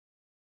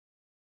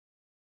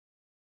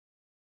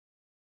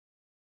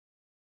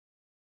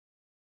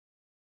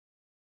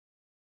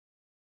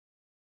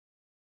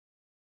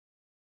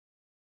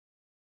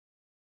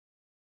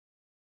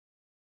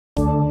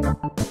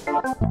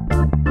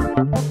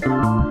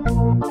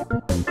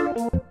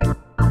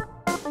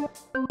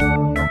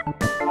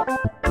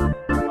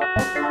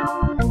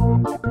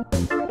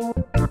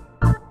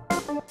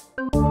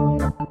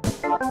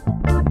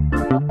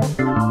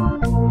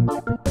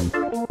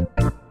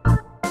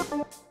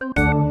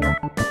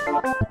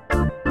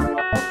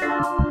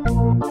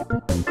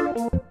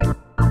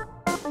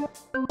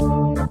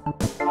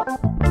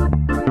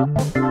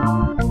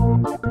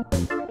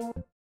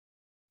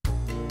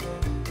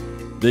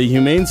The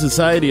Humane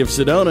Society of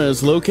Sedona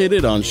is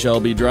located on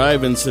Shelby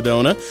Drive in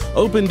Sedona.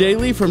 Open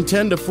daily from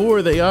 10 to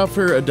 4, they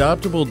offer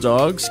adoptable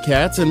dogs,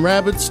 cats, and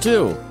rabbits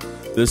too.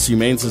 This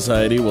Humane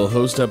Society will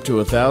host up to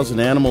 1,000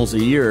 animals a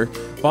year.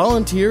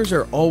 Volunteers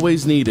are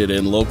always needed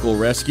in local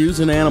rescues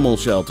and animal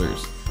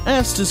shelters.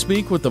 Ask to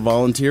speak with the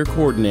volunteer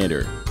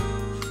coordinator.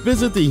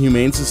 Visit the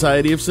Humane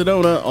Society of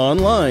Sedona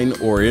online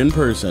or in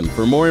person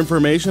for more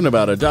information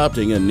about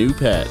adopting a new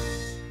pet.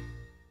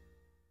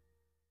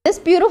 This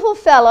beautiful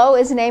fellow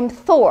is named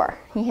Thor.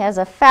 He has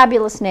a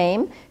fabulous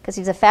name because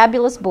he's a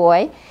fabulous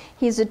boy.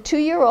 He's a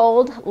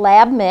 2-year-old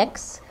lab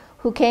mix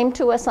who came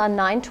to us on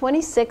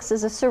 9/26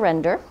 as a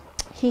surrender.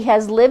 He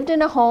has lived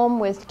in a home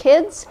with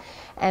kids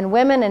and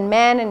women and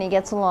men, and he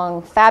gets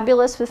along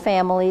fabulous with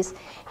families.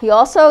 He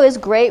also is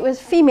great with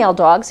female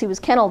dogs. He was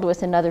kenneled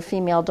with another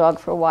female dog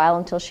for a while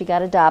until she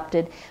got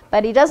adopted,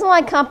 but he doesn't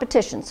like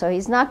competition, so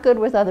he's not good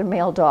with other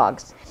male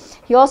dogs.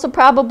 He also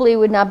probably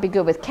would not be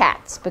good with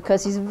cats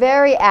because he's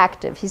very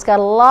active. He's got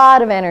a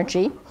lot of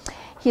energy.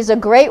 He's a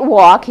great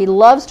walk. He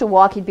loves to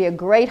walk. He'd be a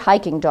great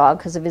hiking dog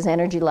because of his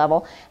energy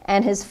level.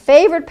 And his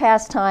favorite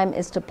pastime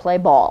is to play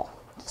ball.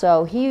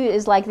 So he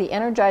is like the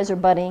Energizer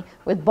Bunny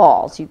with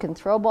balls. You can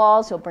throw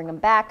balls, he'll bring them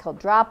back, he'll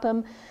drop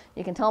them.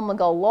 You can tell him to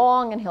go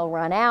long and he'll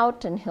run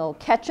out and he'll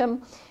catch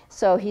them.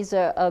 So he's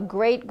a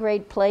great,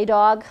 great play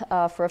dog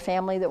for a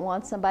family that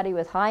wants somebody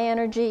with high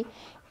energy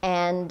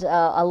and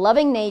a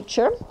loving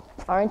nature.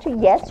 Aren't you?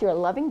 Yes, you're a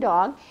loving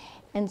dog.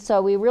 And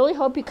so we really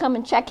hope you come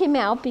and check him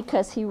out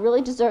because he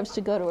really deserves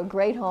to go to a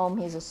great home.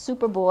 He's a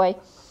super boy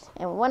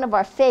and one of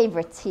our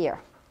favorites here.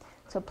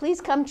 So please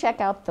come check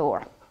out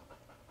Thor.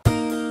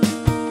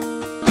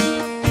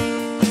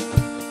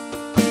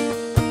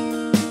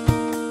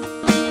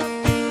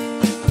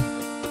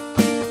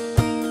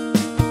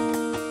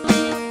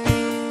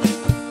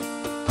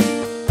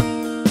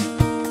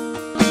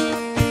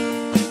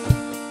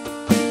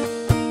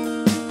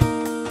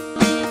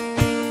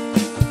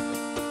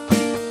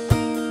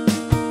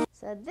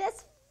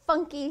 This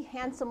funky,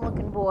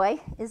 handsome-looking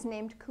boy is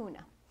named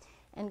Kuna.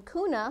 And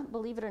Kuna,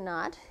 believe it or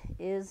not,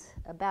 is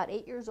about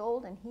 8 years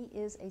old, and he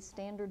is a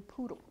standard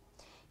poodle.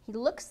 He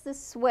looks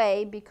this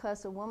way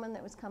because a woman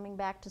that was coming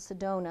back to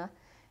Sedona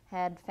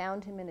had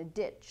found him in a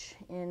ditch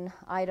in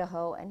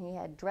Idaho, and he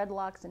had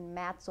dreadlocks and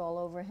mats all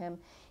over him.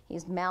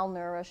 He's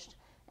malnourished,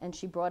 and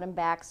she brought him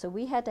back, so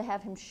we had to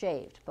have him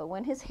shaved. But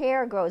when his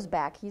hair grows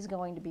back, he's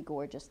going to be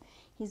gorgeous.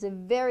 He's a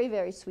very,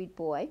 very sweet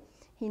boy.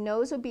 He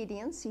knows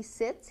obedience. He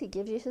sits, he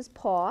gives you his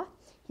paw.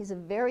 He's a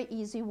very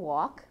easy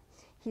walk.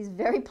 He's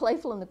very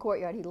playful in the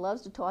courtyard. He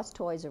loves to toss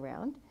toys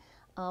around.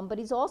 But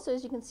he's also,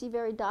 as you can see,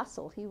 very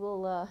docile. He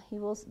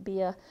will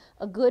be a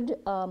good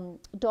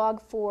dog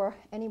for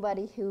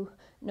anybody who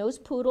knows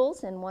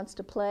poodles and wants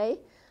to play,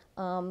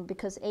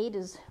 because 8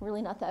 is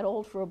really not that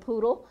old for a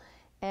poodle.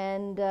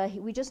 And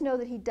we just know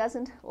that he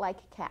doesn't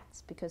like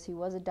cats because he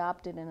was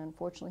adopted, and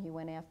unfortunately he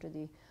went after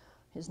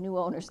his new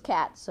owner's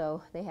cat,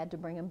 so they had to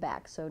bring him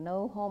back. So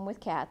no home with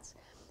cats.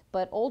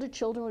 But older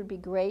children would be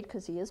great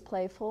because he is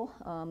playful.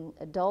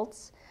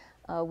 Adults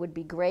would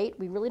be great.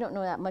 We really don't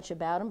know that much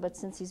about him, but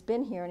since he's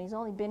been here, and he's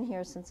only been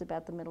here since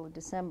about the middle of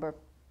December,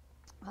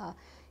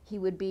 he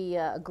would be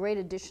a great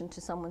addition to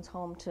someone's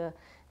home to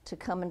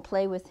come and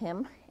play with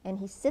him. And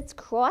he sits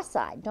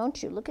cross-eyed,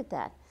 don't you? Look at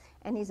that.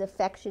 And he's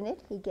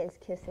affectionate. He gives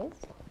kisses,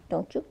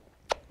 don't you?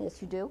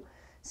 Yes, you do.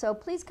 So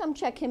please come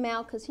check him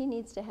out because he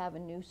needs to have a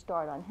new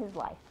start on his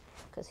life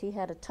because he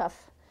had a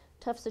tough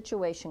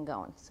situation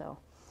going. So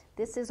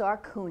this is our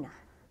Kuna.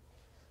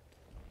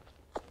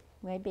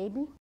 Right,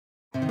 baby?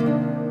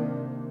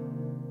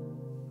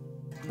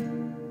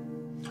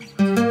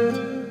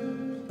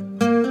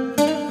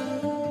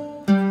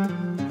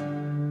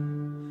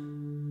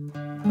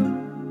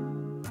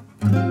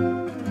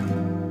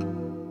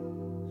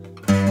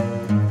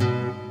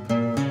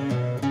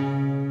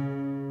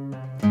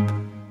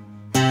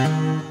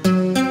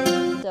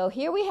 So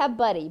here we have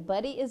Buddy.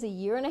 Buddy is a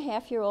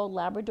 1.5-year-old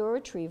Labrador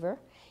Retriever.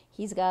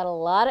 He's got a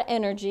lot of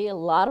energy, a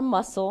lot of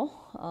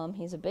muscle.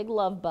 He's a big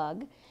love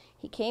bug.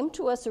 He came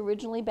to us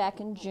originally back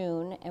in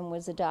June and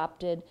was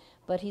adopted,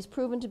 but he's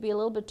proven to be a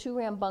little bit too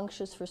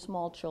rambunctious for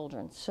small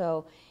children.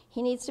 So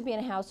he needs to be in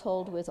a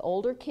household with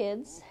older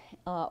kids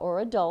or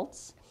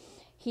adults.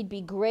 He'd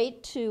be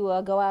great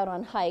to go out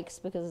on hikes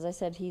because, as I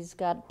said, he's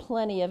got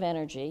plenty of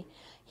energy.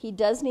 He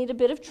does need a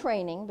bit of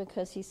training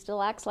because he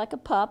still acts like a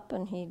pup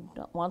and he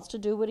wants to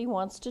do what he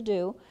wants to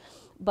do,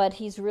 but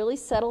he's really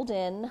settled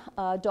in.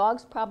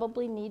 Dogs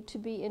probably need to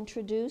be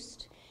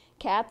introduced.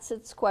 Cats,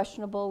 it's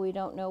questionable. We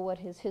don't know what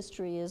his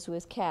history is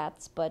with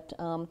cats, but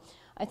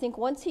I think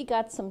once he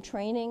got some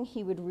training,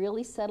 he would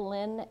really settle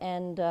in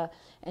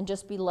and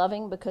just be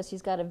loving, because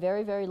he's got a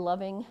very, very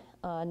loving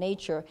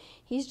nature.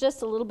 He's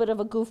just a little bit of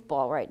a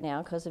goofball right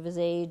now because of his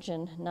age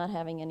and not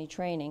having any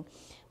training.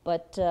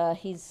 But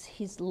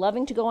he's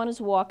loving to go on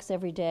his walks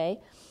every day,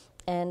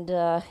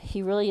 and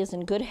he really is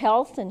in good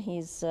health, and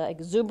he's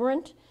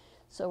exuberant.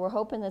 So we're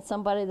hoping that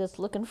somebody that's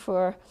looking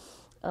for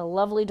a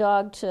lovely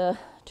dog to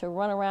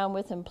run around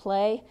with and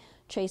play,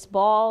 chase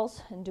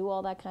balls, and do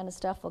all that kind of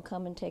stuff will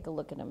come and take a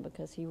look at him,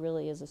 because he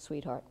really is a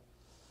sweetheart.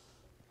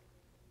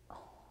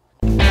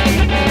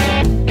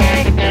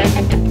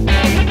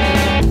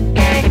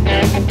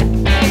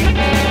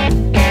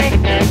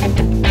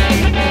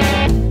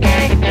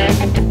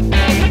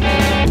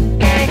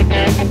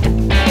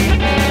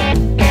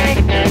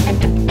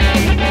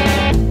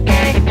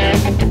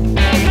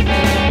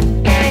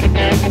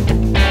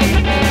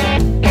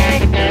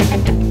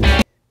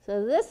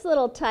 So this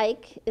little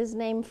tyke is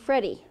named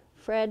Freddie.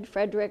 Fred,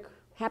 Frederick,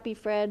 Happy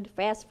Fred,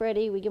 Fast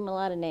Freddy, we give him a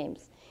lot of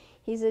names.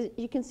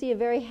 You can see a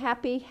very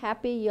happy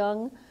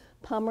young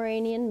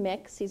Pomeranian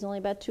mix. He's only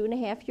about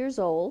 2.5 years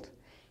old,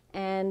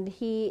 and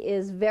he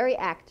is very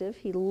active.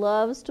 He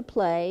loves to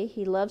play.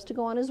 He loves to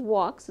go on his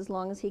walks as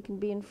long as he can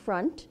be in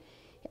front.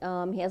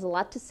 He has a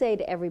lot to say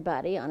to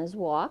everybody on his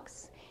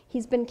walks.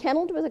 He's been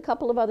kenneled with a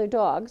couple of other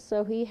dogs,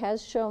 so he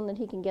has shown that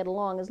he can get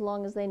along as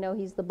long as they know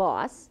he's the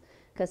boss,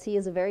 because he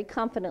is a very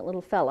confident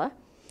little fella.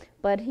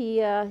 But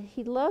he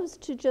loves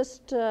to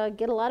just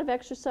get a lot of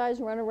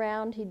exercise, run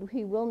around.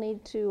 He will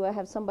need to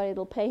have somebody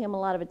that'll pay him a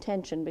lot of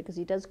attention, because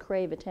he does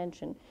crave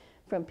attention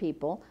from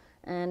people.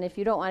 And if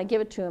you don't want to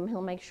give it to him,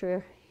 he'll make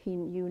sure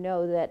you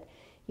know that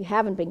you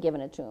haven't been giving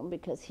it to him,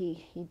 because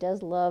he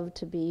does love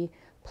to be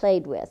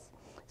played with.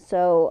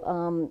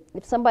 So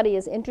if somebody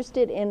is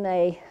interested in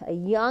a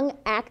young,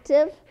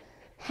 active,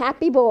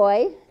 happy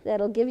boy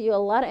that'll give you a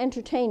lot of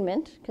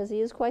entertainment, because he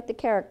is quite the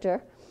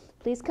character,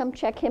 please come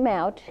check him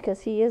out,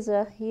 because he is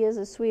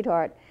a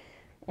sweetheart.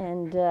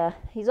 And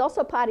he's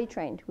also potty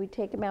trained. We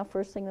take him out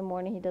first thing in the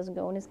morning. He doesn't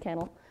go in his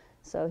kennel,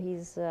 so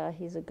he's a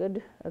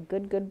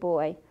good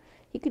boy.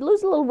 He could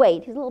lose a little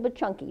weight. He's a little bit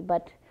chunky,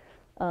 but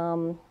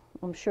I'm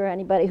sure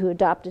anybody who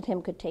adopted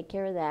him could take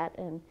care of that,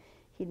 and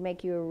he'd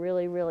make you a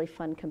really, really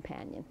fun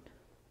companion.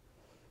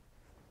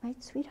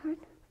 Right, sweetheart?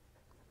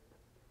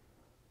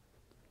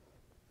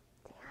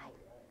 Say hi.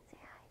 Say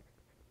hi.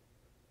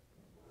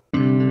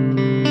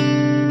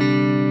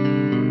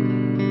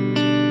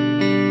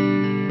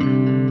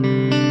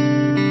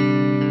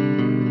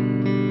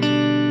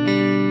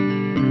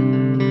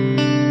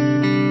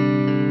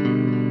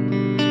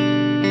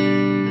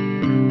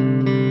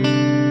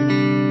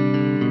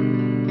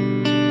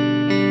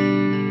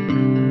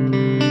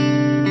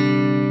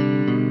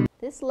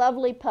 This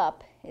lovely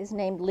pup is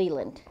named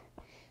Leland.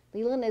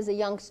 Leland is a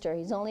youngster.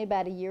 He's only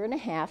about 1.5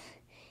 years.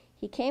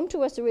 He came to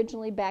us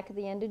originally back at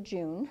the end of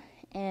June,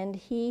 and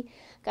he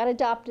got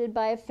adopted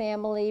by a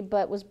family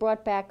but was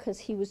brought back because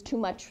he was too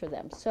much for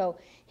them. So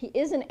he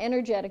is an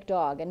energetic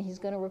dog, and he's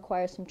going to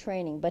require some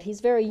training, but he's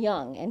very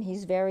young and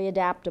he's very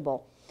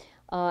adaptable.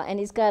 And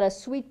he's got a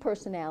sweet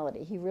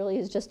personality. He really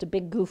is just a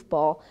big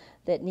goofball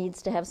that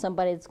needs to have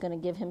somebody that's going to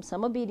give him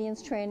some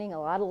obedience training, a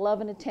lot of love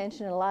and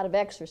attention, and a lot of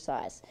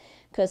exercise,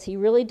 because he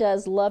really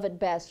does love it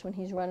best when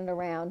he's running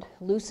around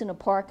loose in a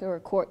park or a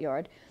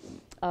courtyard.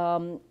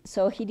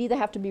 So he'd either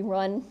have to be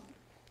run,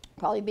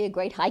 probably be a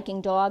great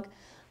hiking dog,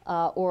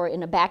 or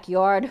in a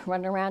backyard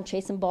running around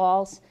chasing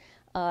balls.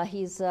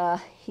 He's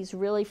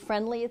really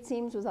friendly, it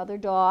seems, with other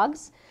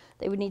dogs.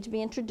 They would need to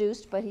be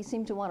introduced, but he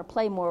seemed to want to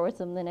play more with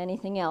them than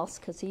anything else,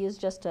 because he is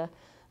just a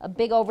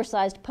big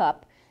oversized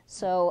pup.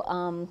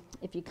 So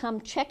if you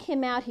come check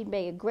him out, he'd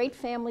make a great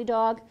family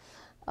dog.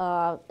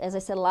 As I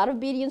said, a lot of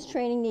obedience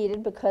training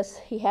needed, because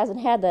he hasn't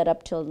had that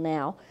up till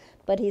now.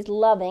 But he's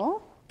loving,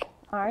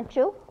 aren't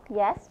you?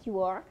 Yes, you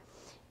are.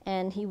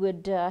 And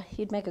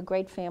he'd make a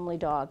great family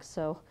dog.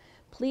 So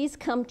please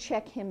come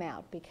check him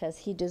out, because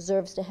he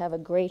deserves to have a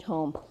great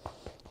home.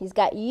 He's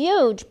got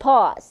huge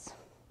paws,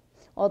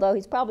 although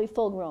he's probably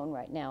full grown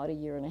right now at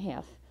 1.5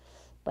 years.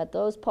 But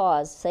those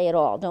paws say it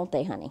all, don't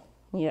they, honey?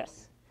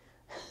 Yes.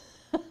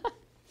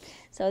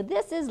 So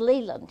this is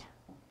Leland.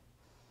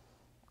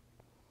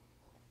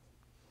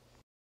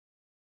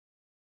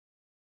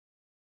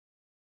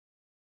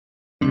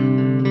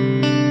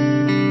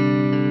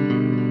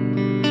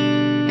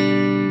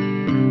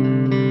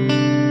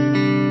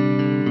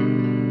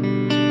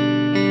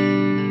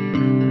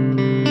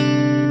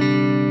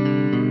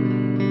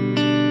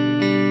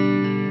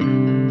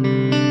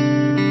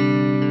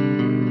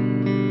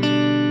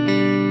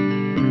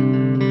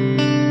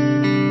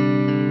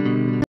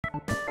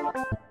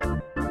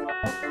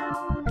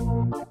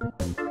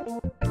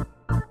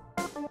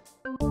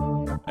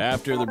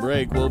 After the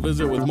break, we'll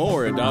visit with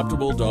more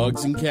adoptable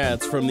dogs and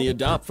cats from the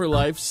Adopt for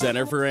Life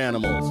Center for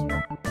Animals.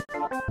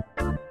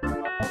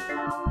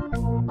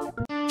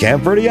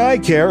 Camp Verde Eye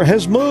Care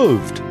has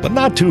moved, but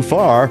not too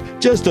far,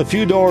 just a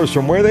few doors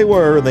from where they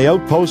were in the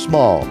Outpost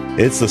Mall.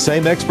 It's the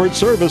same expert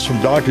service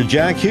from Dr.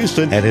 Jack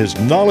Houston and his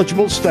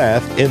knowledgeable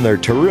staff in their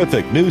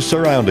terrific new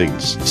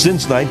surroundings.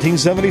 Since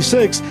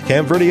 1976,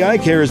 Camp Verde Eye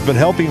Care has been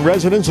helping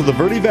residents of the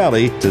Verde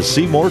Valley to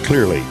see more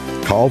clearly.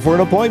 Call for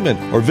an appointment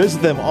or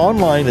visit them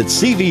online at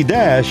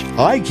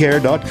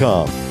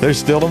cv-eyecare.com. They're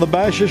still in the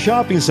Basha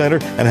Shopping Center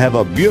and have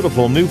a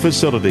beautiful new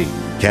facility.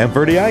 Camp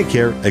Verde Eye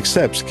Care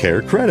accepts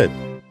Care Credit.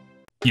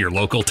 Your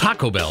local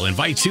Taco Bell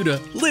invites you to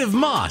Live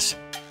Moss.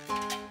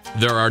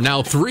 There are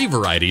now 3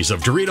 varieties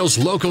of Doritos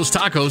Locos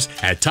Tacos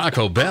at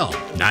Taco Bell: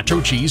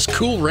 Nacho Cheese,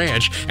 Cool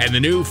Ranch, and the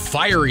new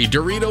Fiery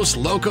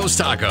Doritos Locos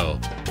Taco.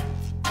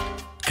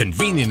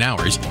 Convenient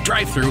hours,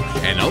 drive-through,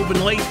 and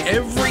open late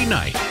every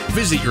night.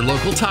 Visit your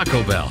local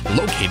Taco Bell,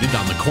 located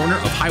on the corner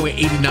of Highway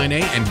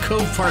 89A and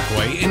Cove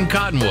Parkway in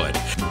Cottonwood.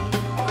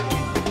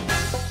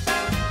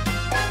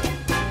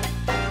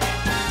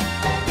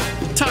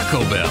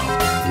 Taco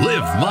Bell.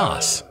 Live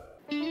Moss.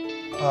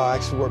 I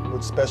actually work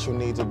with special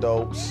needs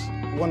adults.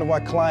 One of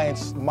my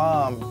clients'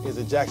 mom is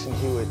a Jackson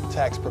Hewitt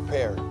tax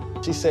preparer.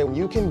 She said,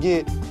 you can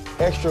get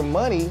extra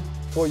money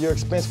for your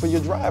expense for your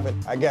driving.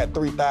 I got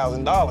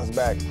 $3,000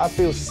 back. I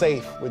feel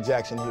safe with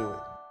Jackson Hewitt.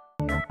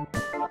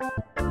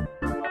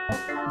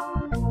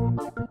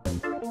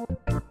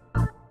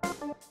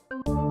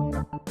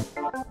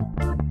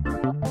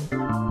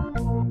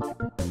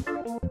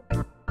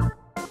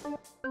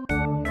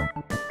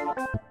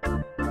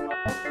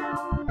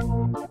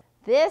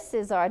 This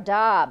is our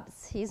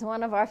Dobbs. He's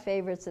one of our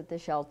favorites at the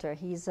shelter.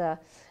 He's a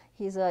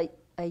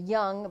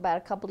young, about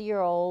a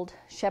couple-year-old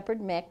shepherd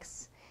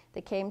mix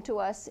that came to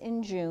us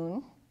in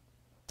June,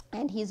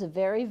 and he's a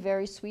very,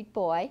 very sweet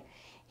boy.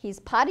 He's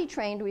potty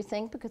trained, we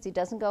think, because he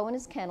doesn't go in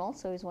his kennel,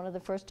 so he's one of the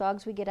first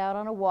dogs we get out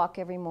on a walk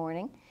every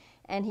morning.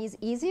 And he's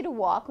easy to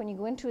walk. When you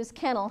go into his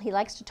kennel, he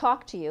likes to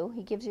talk to you.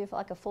 He gives you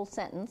like a full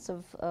sentence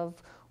of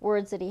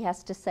words that he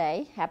has to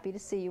say. Happy to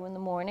see you in the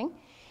morning.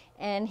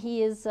 And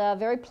he is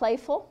very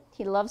playful.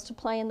 He loves to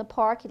play in the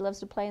park. He loves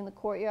to play in the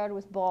courtyard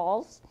with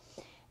balls.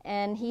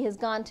 And he has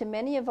gone to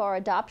many of our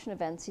adoption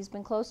events. He's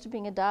been close to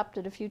being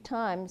adopted a few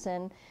times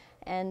and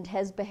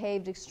has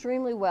behaved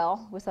extremely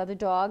well with other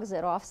dogs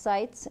at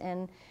off-sites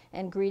and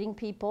greeting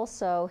people.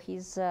 So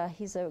he's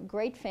a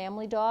great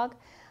family dog.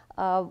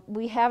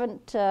 We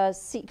haven't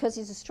seen, because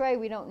he's a stray,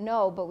 we don't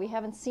know, but we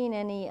haven't seen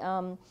any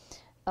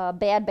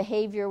bad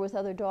behavior with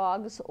other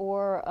dogs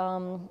or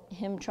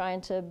him trying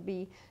to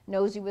be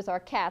nosy with our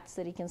cats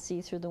that he can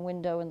see through the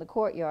window in the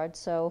courtyard,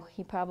 so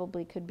he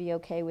probably could be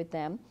okay with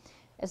them.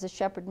 As a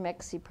shepherd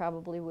mix, he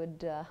probably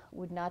would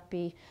not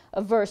be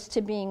averse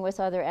to being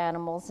with other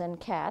animals and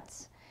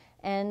cats.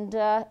 And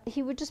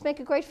he would just make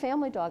a great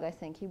family dog, I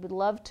think. He would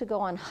love to go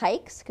on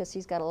hikes because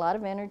he's got a lot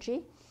of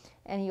energy,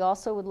 and he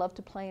also would love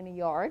to play in a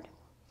yard.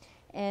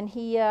 And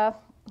he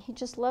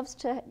just loves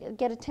to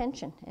get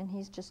attention, and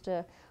he's just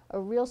a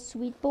real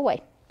sweet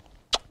boy,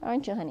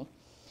 aren't you, honey?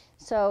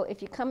 So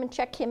if you come and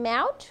check him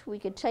out, we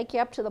could take you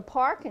up to the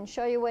park and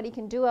show you what he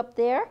can do up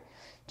there,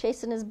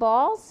 chasing his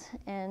balls,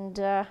 and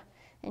you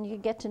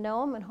could get to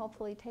know him and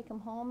hopefully take him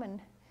home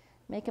and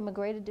make him a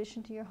great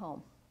addition to your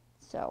home.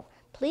 So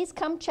please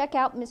come check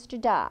out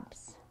Mr.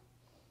 Dobbs.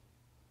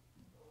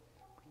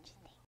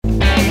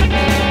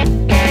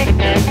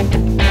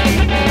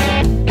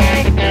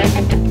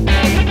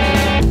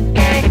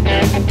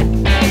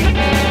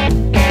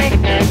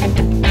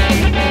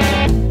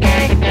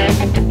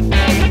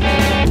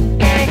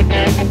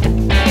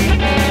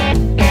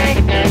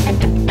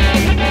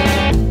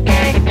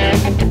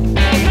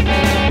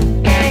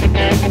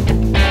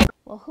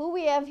 Well, who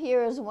we have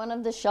here is one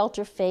of the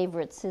shelter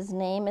favorites. His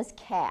name is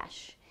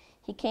Cash.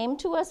 He came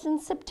to us in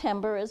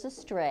September as a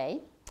stray.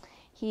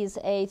 He's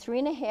a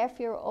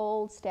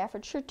 3.5-year-old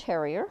Staffordshire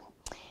Terrier,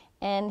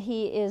 and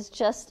he is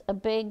just a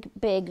big,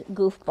 big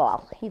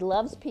goofball. He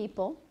loves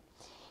people.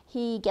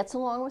 He gets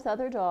along with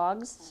other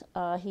dogs.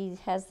 He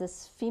has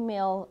this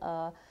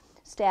female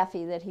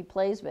staffy that he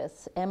plays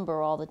with,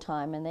 Ember, all the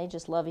time, and they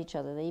just love each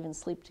other. They even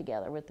sleep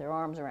together with their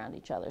arms around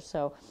each other.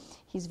 So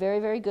he's very,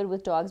 very good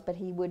with dogs, but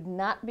he would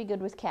not be good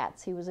with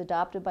cats. He was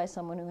adopted by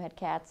someone who had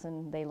cats,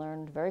 and they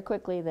learned very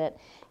quickly that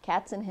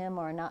cats and him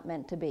are not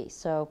meant to be.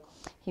 So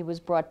he was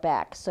brought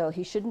back. So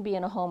he shouldn't be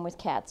in a home with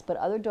cats, but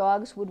other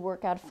dogs would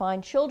work out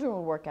fine. Children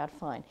would work out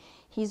fine.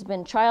 He's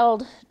been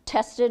child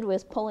tested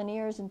with pulling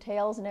ears and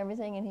tails and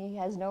everything, and he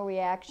has no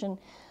reaction.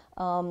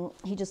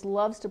 He just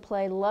loves to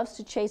play, loves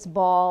to chase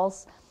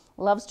balls,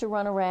 loves to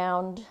run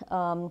around.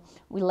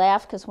 We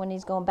laugh because when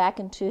he's going back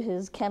into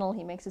his kennel,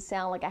 he makes it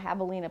sound like a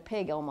javelina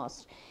pig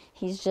almost.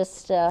 He's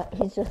just a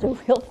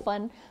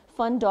real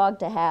fun dog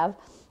to have,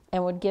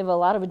 and would give a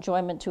lot of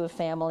enjoyment to a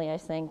family, I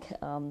think.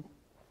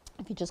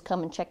 If you just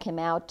come and check him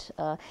out.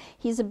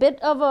 He's a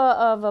bit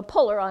of a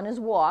puller on his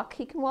walk.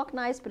 He can walk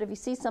nice, but if he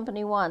sees something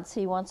he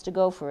wants to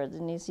go for it,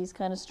 and he's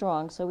kind of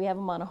strong, so we have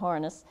him on a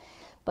harness.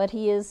 But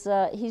he's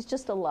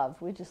just a love.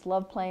 We just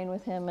love playing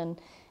with him,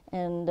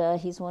 and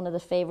he's one of the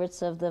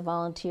favorites of the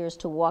volunteers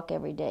to walk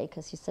every day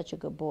because he's such a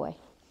good boy.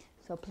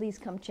 So please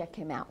come check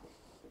him out.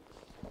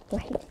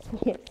 Right?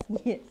 Yes,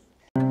 yes.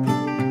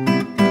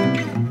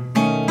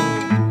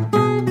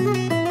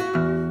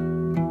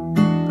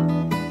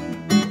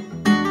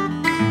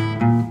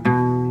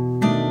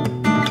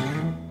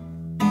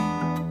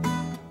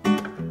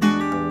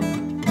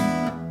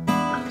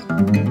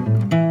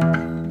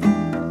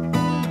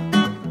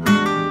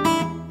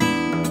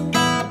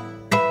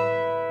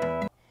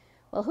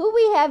 Well, who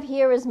we have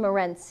here is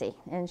Morency,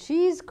 and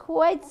she's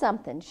quite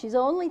something. She's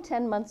only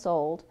 10 months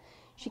old.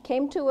 She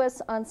came to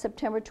us on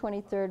September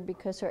 23rd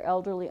because her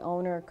elderly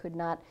owner could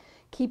not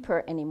keep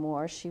her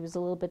anymore. She was a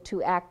little bit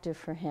too active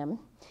for him.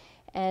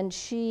 And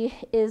she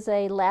is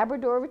a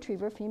Labrador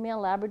Retriever, female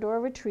Labrador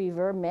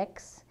Retriever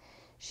mix.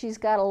 She's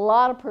got a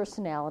lot of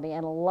personality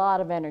and a lot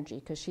of energy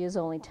because she is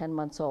only 10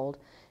 months old.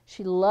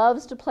 She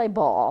loves to play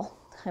ball.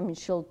 I mean,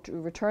 she'll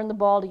return the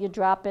ball to you,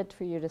 drop it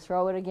for you to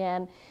throw it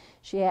again.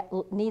 She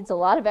needs a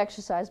lot of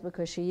exercise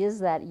because she is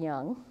that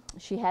young.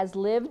 She has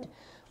lived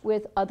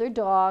with other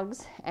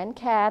dogs and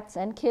cats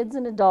and kids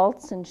and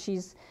adults, and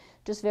she's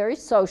just very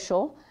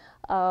social,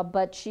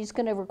 but she's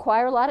going to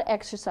require a lot of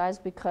exercise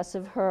because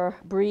of her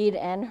breed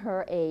and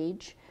her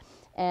age.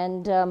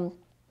 And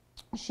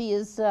she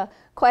is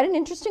quite an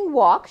interesting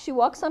walk. She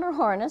walks on her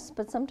harness,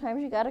 but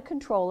sometimes you got to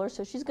control her,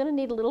 so she's going to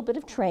need a little bit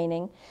of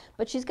training.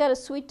 But she's got a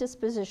sweet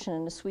disposition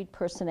and a sweet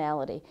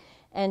personality.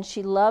 And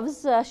she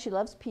loves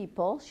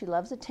people. She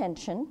loves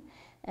attention,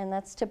 and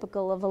that's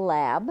typical of a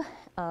lab.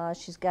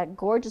 She's got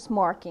gorgeous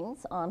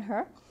markings on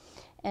her,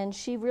 and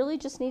she really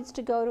just needs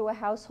to go to a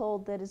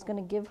household that is going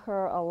to give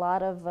her a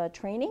lot of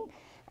training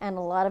and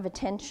a lot of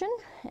attention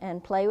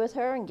and play with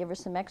her and give her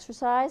some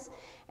exercise.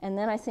 And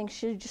then I think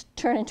she'll just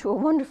turn into a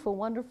wonderful,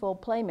 wonderful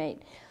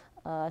playmate.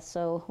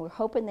 So we're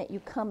hoping that you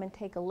come and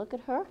take a look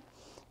at her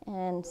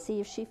and see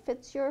if she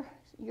fits your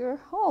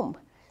home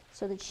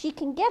so that she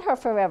can get her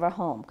forever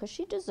home, because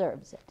she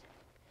deserves it.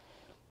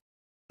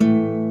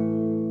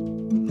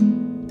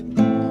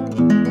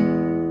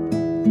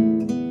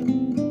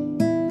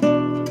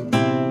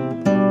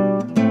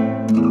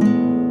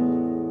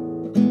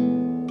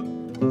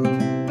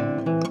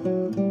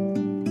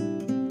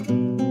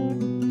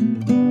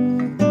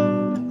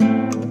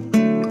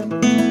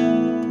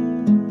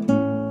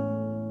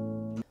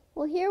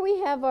 Well, here we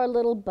have our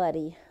little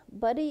Buddy.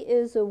 Buddy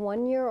is a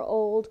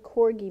 1-year-old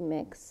Corgi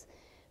mix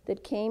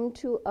that came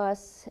to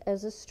us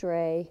as a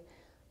stray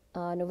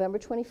November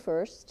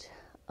 21st.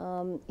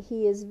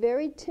 He is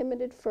very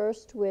timid at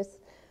first with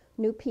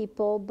new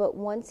people, but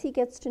once he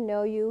gets to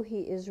know you,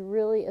 he is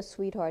really a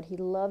sweetheart. He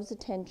loves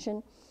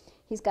attention.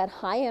 He's got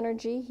high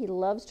energy. He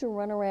loves to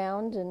run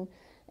around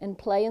and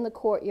play in the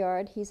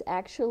courtyard. He's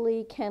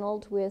actually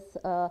kenneled with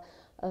a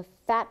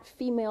fat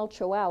female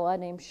Chihuahua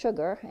named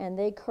Sugar, and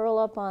they curl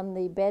up on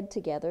the bed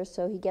together,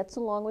 so he gets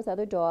along with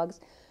other dogs.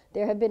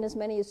 There have been as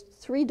many as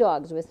 3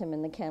 dogs with him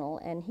in the kennel,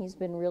 and he's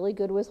been really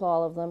good with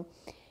all of them.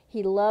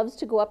 He loves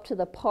to go up to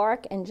the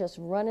park and just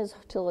run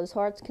till his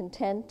heart's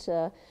content,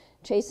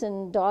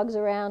 chasing dogs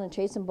around and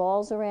chasing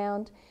balls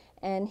around.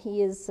 And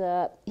he's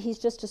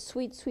just a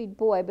sweet, sweet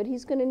boy, but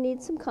he's going to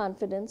need some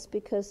confidence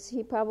because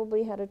he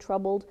probably had a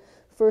troubled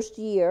first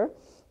year.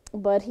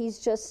 But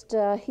he's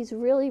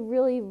really,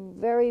 really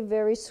very,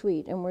 very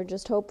sweet, and we're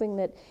just hoping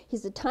that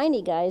he's a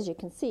tiny guy, as you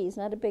can see. He's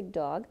not a big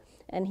dog.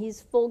 And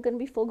he's going to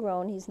be full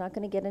grown. He's not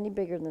going to get any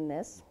bigger than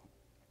this.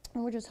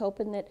 And we're just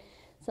hoping that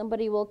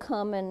somebody will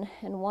come and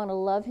want to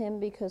love him,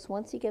 because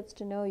once he gets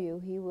to know you,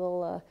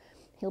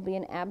 he'll be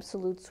an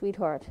absolute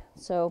sweetheart.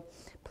 So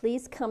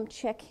please come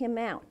check him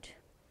out.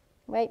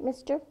 Right,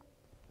 mister?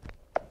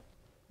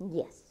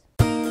 Yes.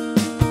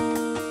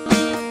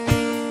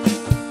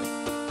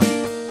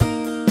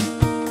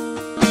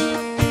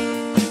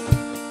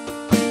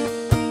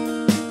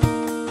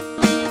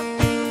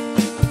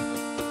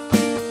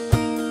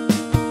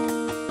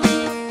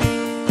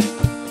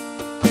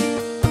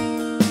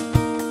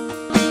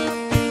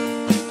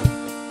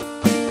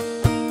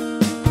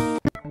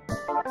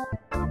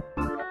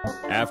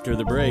 After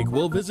the break,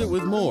 we'll visit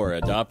with more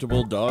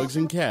adoptable dogs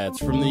and cats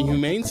from the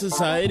Humane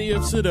Society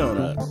of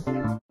Sedona.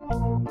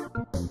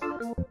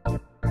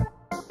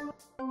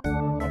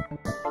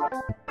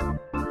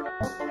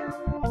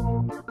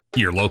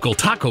 Your local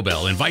Taco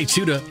Bell invites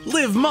you to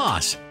Live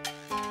Moss.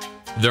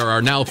 There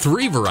are now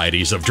 3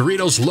 varieties of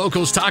Doritos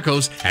Locos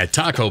Tacos at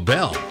Taco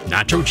Bell: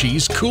 Nacho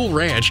Cheese, Cool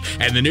Ranch,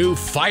 and the new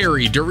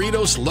Fiery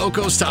Doritos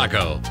Locos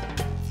Taco.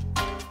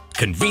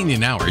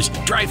 Convenient hours,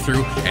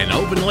 drive-through, and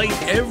open late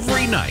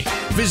every night.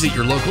 Visit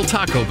your local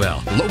Taco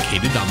Bell,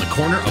 located on the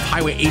corner of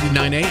Highway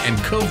 89A and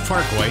Cove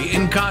Parkway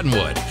in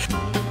Cottonwood.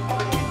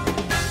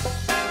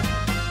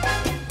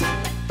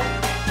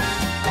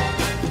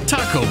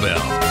 Taco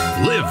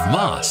Bell. Live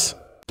Moss.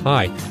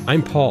 Hi,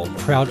 I'm Paul,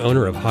 proud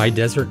owner of High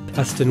Desert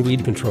Pest and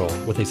Weed Control,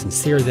 with a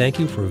sincere thank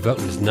you for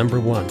voting as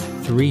 #1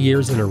 3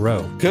 years in a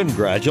row.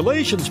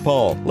 Congratulations,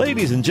 Paul.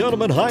 Ladies and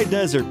gentlemen, High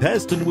Desert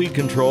Pest and Weed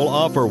Control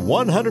offer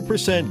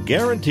 100%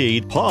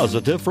 guaranteed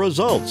positive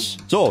results.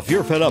 So if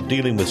you're fed up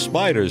dealing with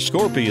spiders,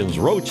 scorpions,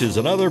 roaches,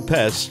 and other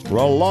pests,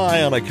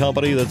 rely on a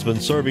company that's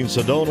been serving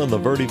Sedona and the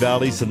Verde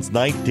Valley since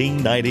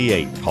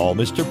 1998. Call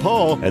Mr.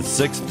 Paul at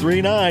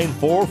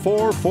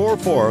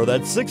 639-4444.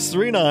 That's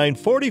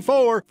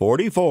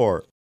 639-4444.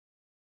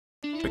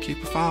 I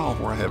keep a file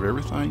where I have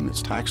everything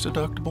that's tax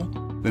deductible.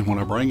 Then when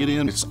I bring it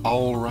in, it's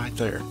all right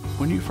there.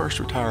 When you first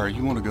retire,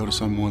 you want to go to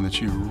someone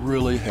that you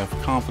really have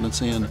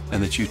confidence in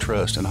and that you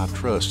trust, and I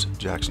trust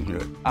Jackson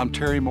Hewitt. I'm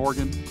Terry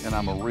Morgan, and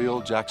I'm a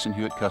real Jackson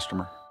Hewitt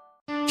customer.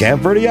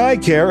 Camp Verde Eye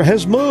Care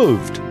has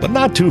moved, but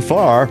not too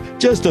far,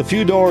 just a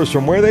few doors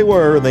from where they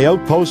were in the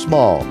Outpost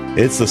Mall.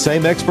 It's the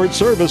same expert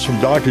service from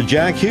Dr.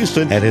 Jack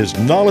Houston and his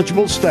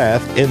knowledgeable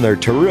staff in their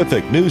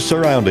terrific new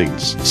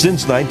surroundings.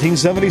 Since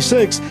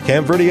 1976,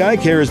 Camp Verde Eye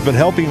Care has been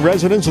helping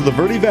residents of the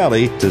Verde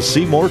Valley to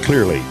see more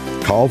clearly.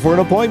 Call for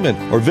an appointment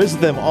or visit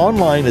them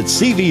online at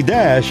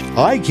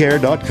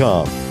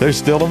cv-eyecare.com. They're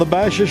still in the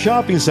Basha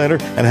Shopping Center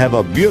and have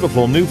a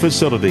beautiful new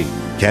facility.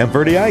 Camp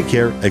Verde Eye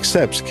Care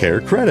accepts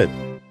Care Credit.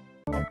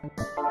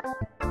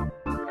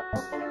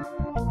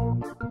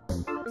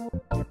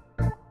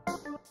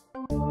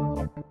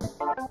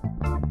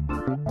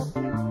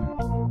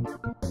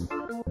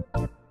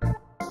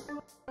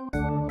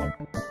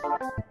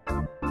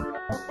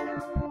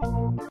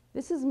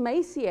 This is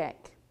Maciek.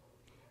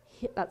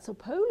 That's a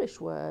Polish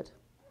word.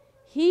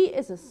 He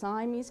is a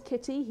Siamese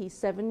kitty. He's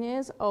 7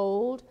 years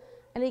old,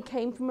 and he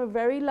came from a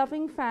very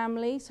loving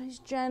family. So he's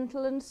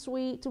gentle and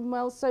sweet and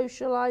well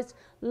socialized,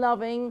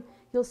 loving.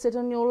 He'll sit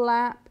on your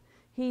lap.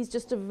 He's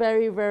just a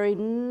very, very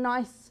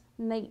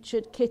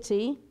nice-natured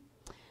kitty.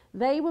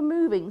 They were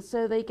moving,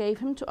 so they gave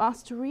him to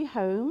us to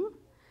rehome.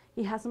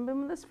 He hasn't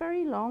been with us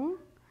very long,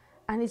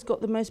 and he's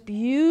got the most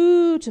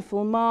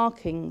beautiful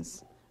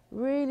markings.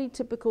 Really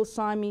typical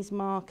Siamese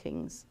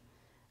markings.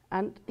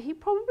 And he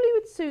probably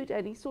would suit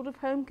any sort of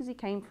home because he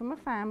came from a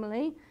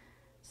family.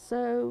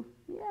 So,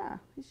 yeah,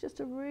 he's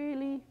just a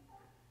really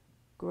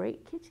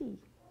great kitty.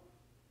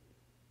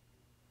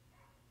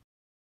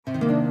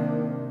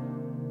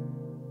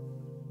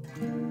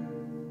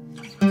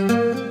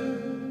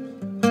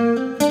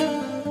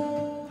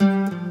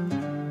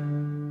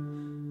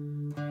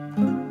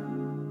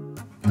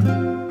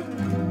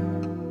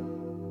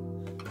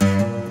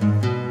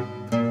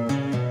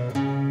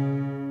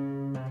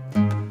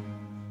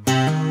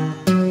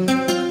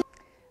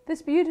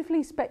 This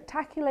beautifully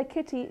spectacular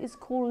kitty is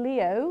called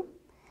Leo.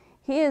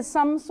 He is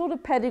some sort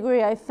of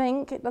pedigree, I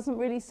think. It doesn't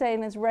really say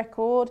in his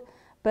record,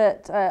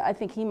 but I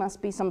think he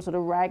must be some sort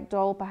of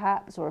ragdoll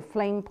perhaps, or a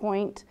flame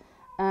point.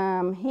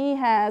 He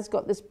has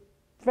got this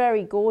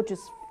very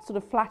gorgeous sort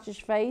of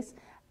flattish face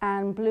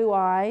and blue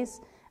eyes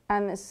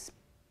and this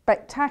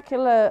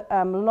spectacular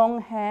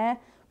long hair,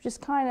 which is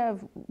kind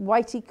of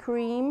whitey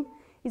cream.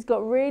 He's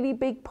got really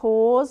big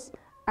paws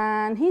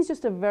and he's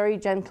just a very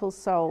gentle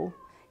soul.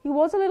 He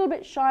was a little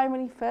bit shy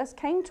when he first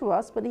came to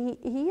us, but he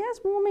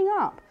is warming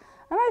up.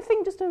 And I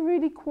think just a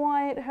really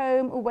quiet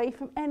home away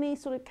from any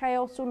sort of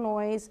chaos or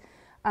noise,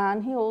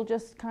 and he'll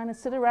just kind of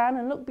sit around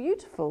and look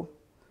beautiful,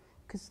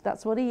 because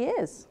that's what he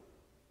is.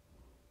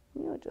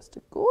 You're just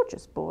a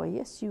gorgeous boy,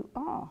 yes you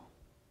are.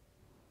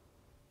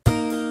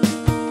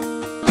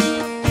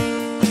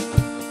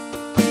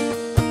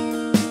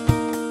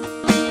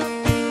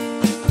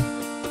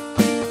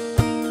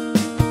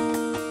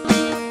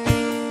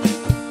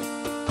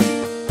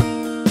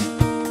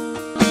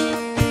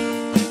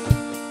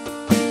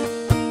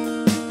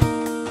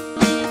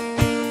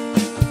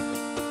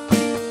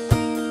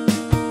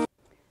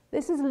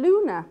 This is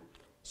Luna.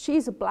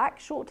 She's a black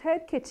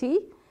short-haired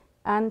kitty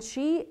and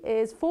she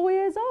is 4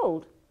 years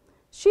old.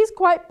 She's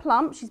quite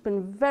plump. She's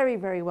been very,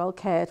 very well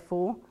cared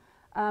for.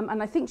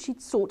 And I think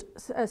she'd suit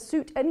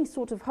any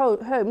sort of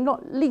home,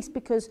 not least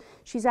because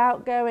she's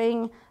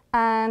outgoing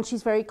and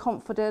she's very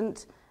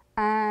confident.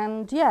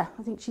 And yeah,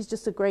 I think she's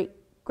just a great,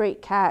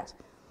 great cat.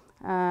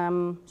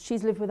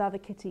 She's lived with other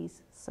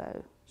kitties,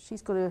 so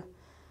she's got a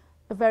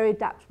very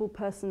adaptable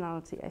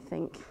personality, I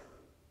think.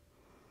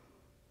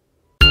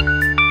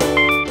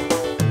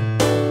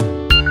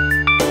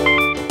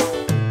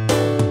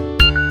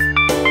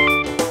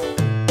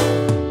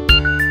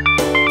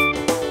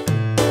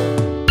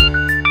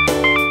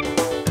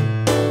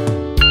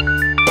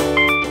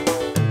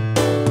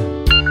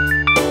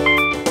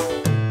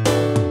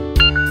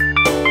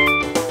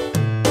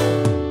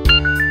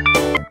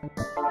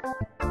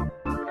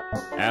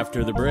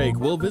 After the break,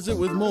 we'll visit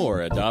with more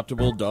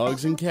adoptable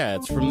dogs and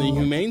cats from the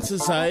Humane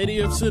Society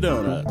of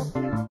Sedona.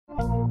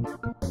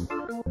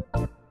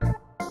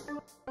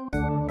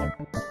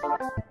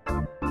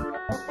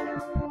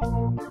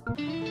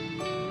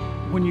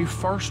 When you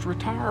first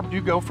retire,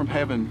 you go from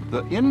having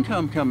the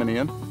income coming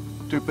in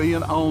to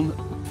being on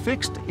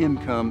fixed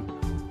income.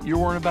 You're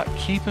worrying about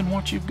keeping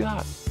what you've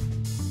got.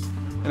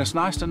 And it's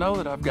nice to know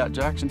that I've got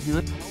Jackson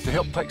Hewitt to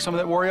help take some of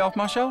that worry off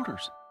my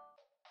shoulders.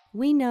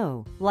 We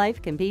know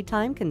life can be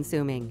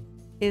time-consuming,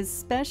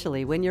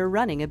 especially when you're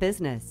running a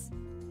business.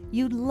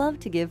 You'd love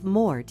to give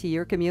more to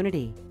your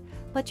community,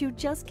 but you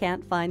just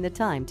can't find the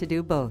time to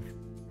do both.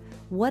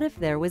 What if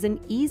there was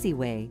an easy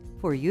way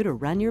for you to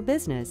run your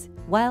business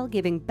while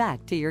giving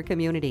back to your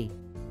community?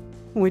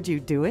 Would you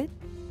do it?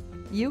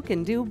 You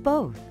can do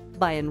both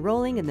by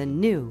enrolling in the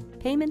new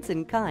Payments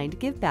in Kind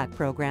Give Back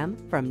program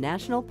from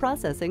National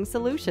Processing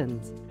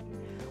Solutions.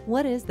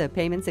 What is the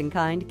Payments in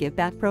Kind Give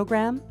Back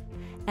program?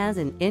 As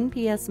an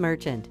NPS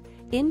merchant,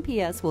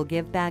 NPS will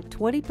give back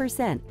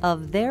 20%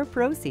 of their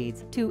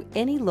proceeds to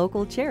any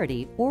local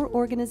charity or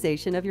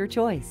organization of your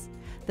choice.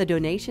 The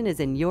donation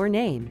is in your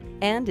name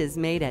and is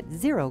made at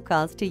zero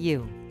cost to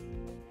you.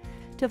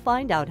 To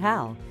find out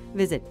how,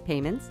 visit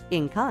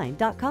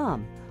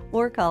paymentsinkind.com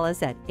or call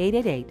us at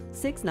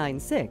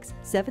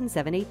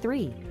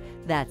 888-696-7783.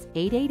 That's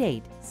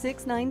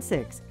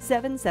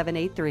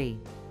 888-696-7783.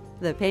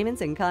 The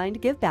Payments in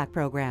Kind Give Back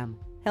program,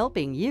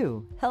 helping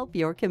you help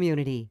your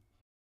community.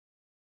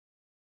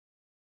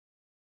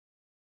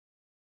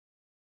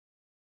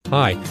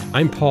 Hi,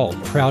 I'm Paul,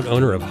 proud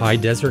owner of High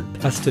Desert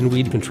Pest and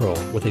Weed Control,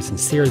 with a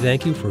sincere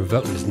thank you for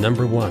voting as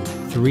 #1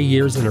 3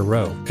 years in a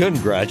row.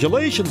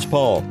 Congratulations,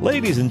 Paul.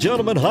 Ladies and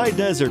gentlemen, High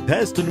Desert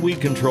Pest and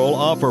Weed Control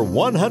offer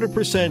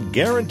 100%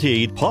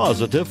 guaranteed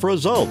positive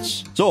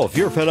results. So if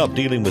you're fed up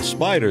dealing with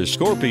spiders,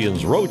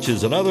 scorpions,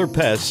 roaches, and other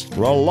pests,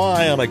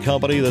 rely on a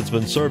company that's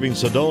been serving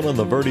Sedona and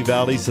the Verde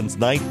Valley since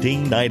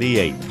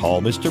 1998.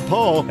 Call Mr.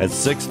 Paul at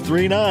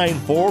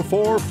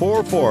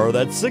 639-4444.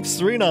 That's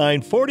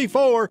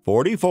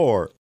 639-4444.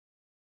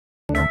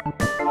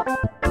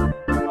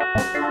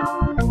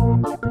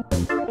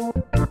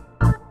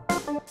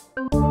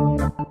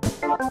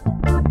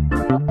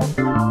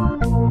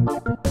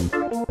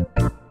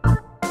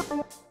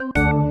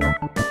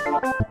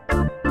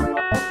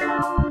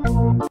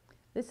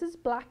 This is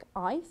Black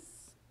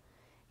Ice.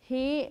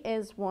 He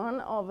is one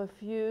of a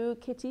few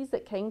kitties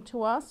that came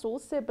to us, all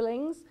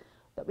siblings,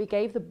 that we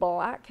gave the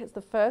Black as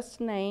the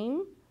first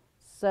name.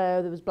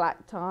 So there was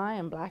Black Tie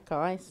and Black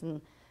Ice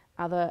and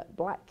other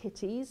black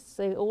kitties.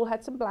 So they all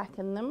had some black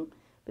in them.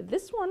 But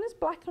this one is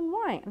black and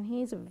white, and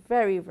he's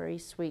very, very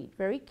sweet,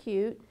 very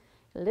cute,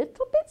 a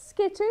little bit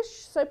skittish,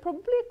 so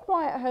probably a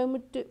quiet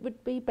home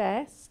would be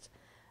best.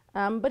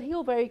 But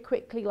he'll very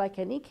quickly, like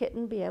any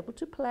kitten, be able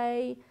to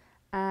play.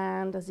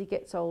 And as he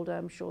gets older,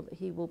 I'm sure that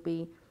he will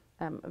be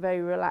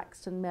very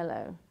relaxed and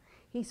mellow.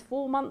 He's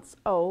 4 months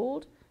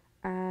old,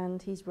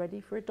 and he's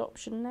ready for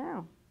adoption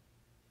now.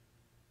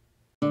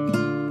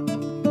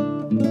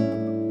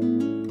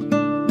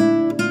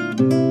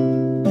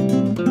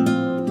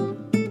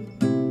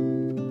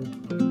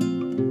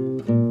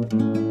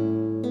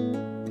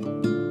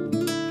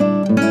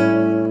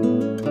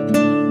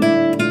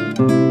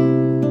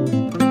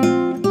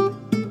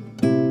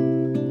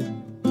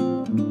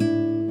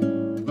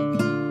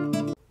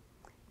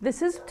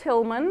 This is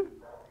Tillman.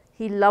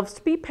 He loves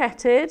to be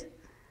petted,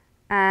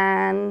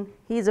 and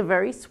he's a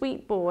very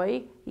sweet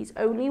boy. He's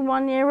only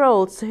 1 year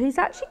old, so he's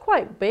actually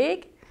quite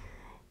big.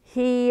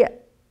 He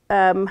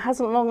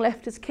hasn't long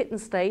left his kitten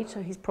stage,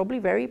 so he's probably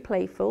very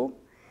playful.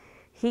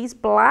 He's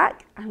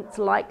black, and it's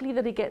likely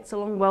that he gets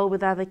along well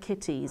with other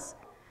kitties.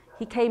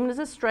 He came in as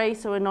a stray,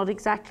 so we're not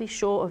exactly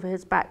sure of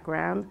his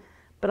background,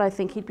 but I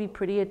think he'd be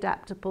pretty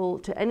adaptable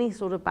to any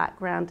sort of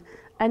background,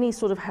 any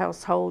sort of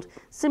household,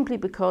 simply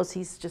because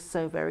he's just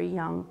so very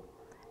young.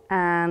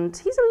 And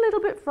he's a little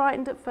bit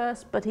frightened at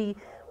first, but he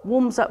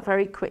warms up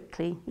very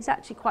quickly. He's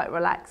actually quite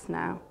relaxed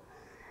now.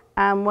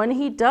 And when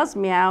he does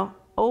meow,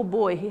 oh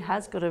boy, he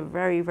has got a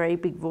very, very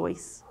big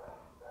voice.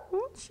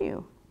 Aren't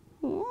you?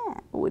 Yeah.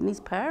 Oh, and he's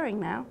purring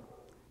now.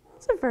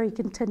 He's a very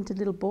contented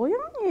little boy,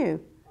 aren't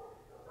you?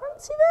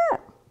 Fancy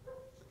that.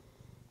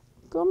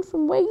 Gone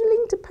from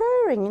wailing to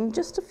purring in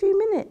just a few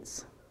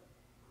minutes.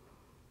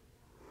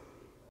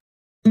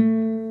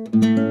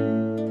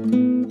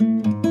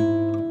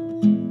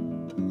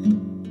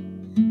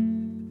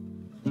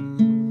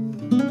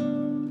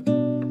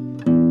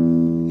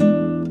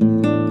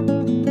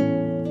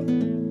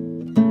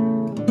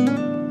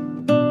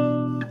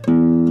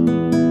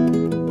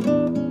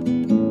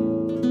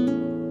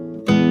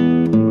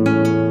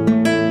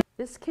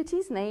 This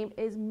kitty's name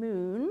is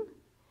Moon.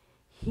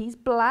 He's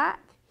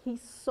black,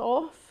 he's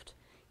soft,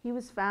 he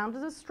was found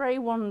as a stray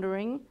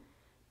wandering,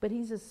 but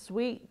he's a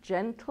sweet,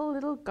 gentle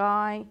little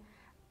guy,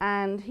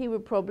 and he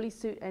would probably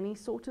suit any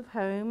sort of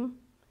home.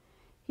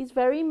 He's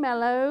very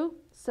mellow,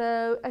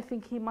 so I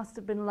think he must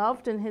have been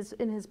loved in his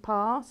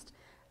past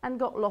and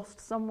got lost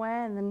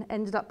somewhere and then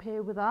ended up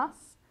here with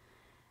us.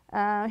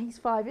 He's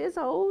 5 years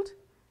old,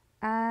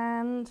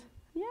 and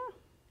yeah,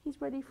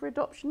 he's ready for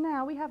adoption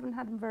now. We haven't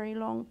had him very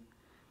long.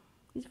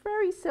 He's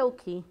very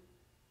silky,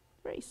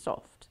 very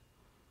soft.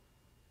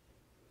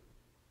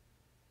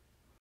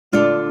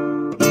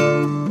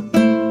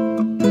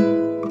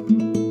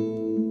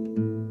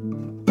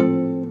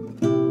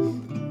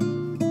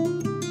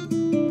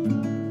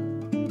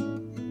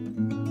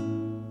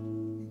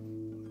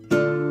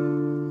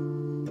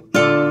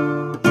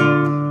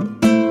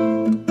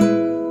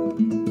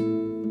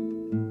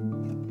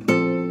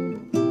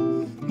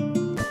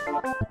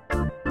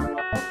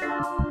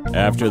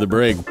 After the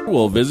break,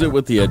 we'll visit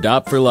with the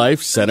Adopt for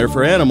Life Center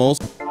for Animals.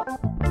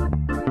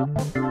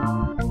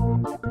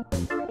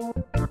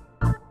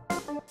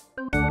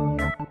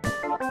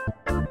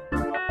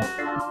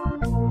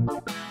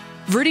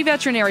 Verde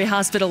Veterinary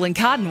Hospital in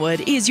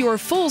Cottonwood is your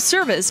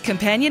full-service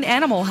companion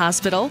animal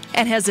hospital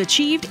and has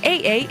achieved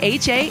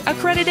AAHA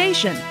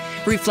accreditation,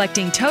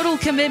 reflecting total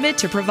commitment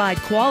to provide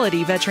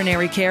quality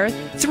veterinary care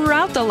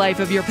throughout the life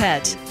of your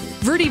pet.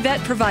 Verde Vet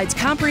provides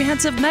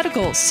comprehensive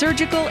medical,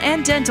 surgical,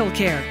 and dental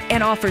care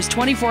and offers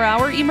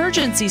 24-hour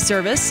emergency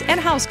service and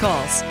house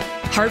calls.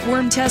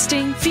 Heartworm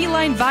testing,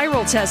 feline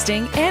viral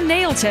testing, and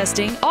nail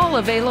testing, all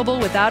available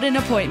without an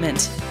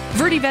appointment.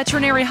 Verde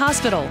Veterinary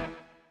Hospital.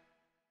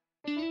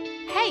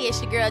 Hey, it's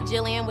your girl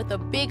Jillian with a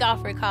big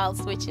offer called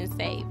Switch and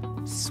Save.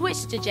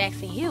 Switch to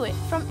Jackson Hewitt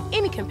from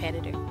any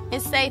competitor and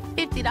save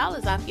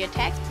 $50 off your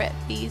tax prep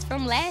fees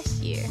from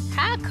last year.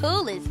 How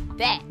cool is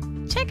that?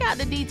 Check out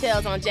the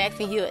details on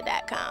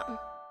jacksonhewitt.com.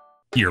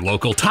 Your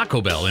local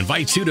Taco Bell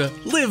invites you to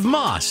Live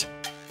Moss.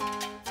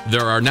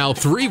 There are now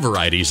 3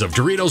 varieties of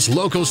Doritos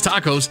Locos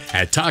Tacos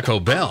at Taco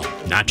Bell: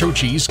 Nacho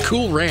Cheese,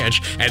 Cool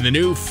Ranch, and the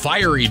new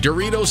Fiery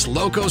Doritos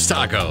Locos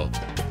Taco.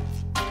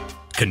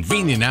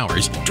 Convenient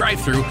hours,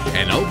 drive-through,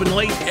 and open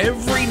late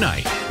every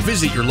night.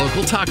 Visit your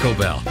local Taco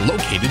Bell,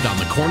 located on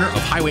the corner of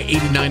Highway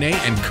 89A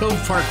and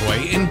Cove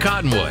Parkway in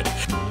Cottonwood.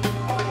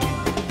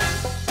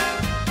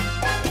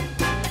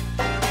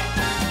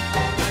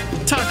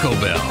 Taco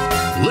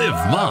Bell.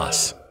 Live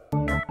Moss.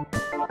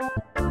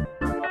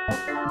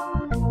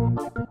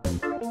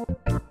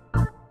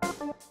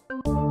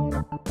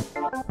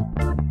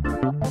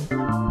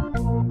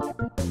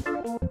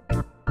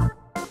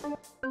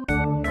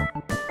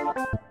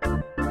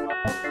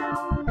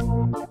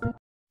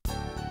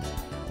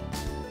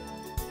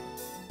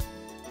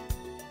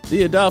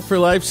 The Adopt for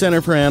Life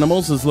Center for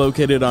Animals is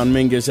located on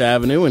Mingus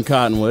Avenue in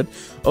Cottonwood,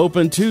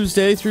 open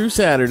Tuesday through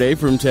Saturday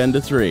from 10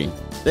 to 3.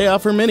 They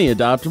offer many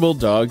adoptable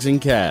dogs and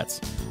cats.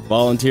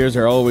 Volunteers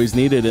are always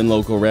needed in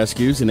local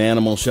rescues and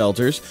animal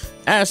shelters.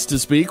 Ask to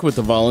speak with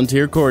the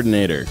volunteer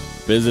coordinator.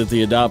 Visit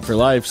the Adopt for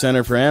Life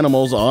Center for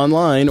Animals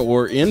online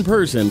or in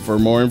person for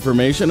more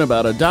information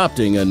about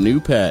adopting a new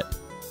pet.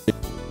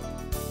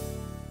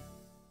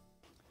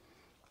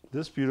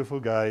 This beautiful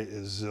guy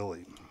is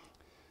Zilly.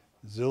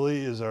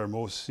 Zilly is our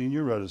most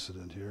senior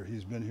resident here.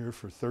 He's been here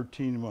for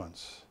 13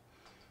 months,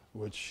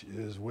 which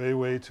is way,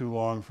 way too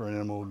long for an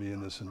animal to be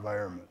in this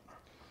environment.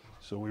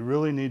 So we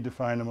really need to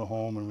find him a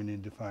home, and we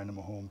need to find him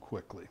a home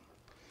quickly.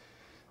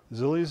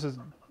 Zilly's a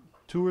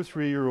 2 or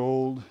 3 year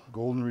old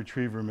golden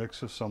retriever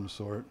mix of some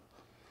sort.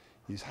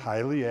 He's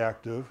highly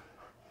active,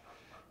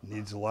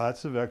 needs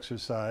lots of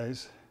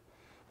exercise,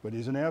 but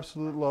he's an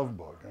absolute love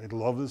bug. I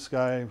love this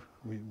guy.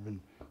 We've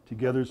been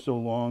together so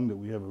long that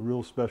we have a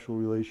real special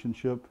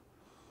relationship.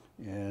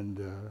 And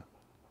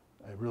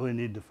I really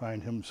need to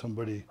find him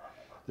somebody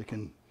that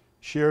can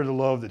share the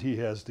love that he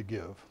has to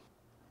give.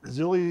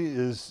 Zilly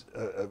is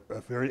a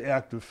very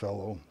active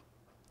fellow,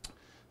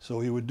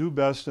 so he would do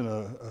best in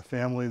a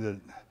family that,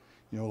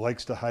 you know,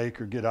 likes to hike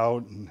or get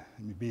out and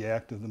be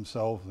active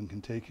themselves and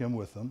can take him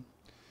with them.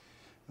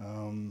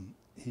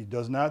 He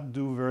does not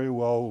do very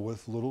well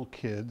with little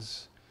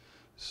kids,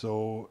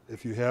 so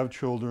if you have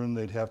children,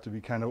 they'd have to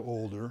be kind of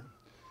older.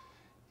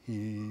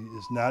 He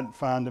is not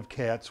fond of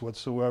cats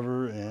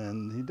whatsoever,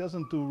 and he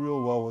doesn't do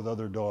real well with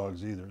other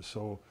dogs either.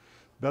 So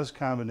best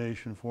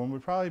combination for him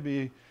would probably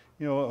be,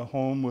 you know, a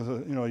home with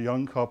a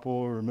young couple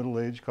or a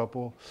middle-aged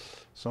couple,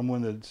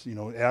 someone that's, you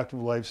know,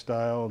 active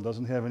lifestyle,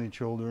 doesn't have any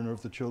children, or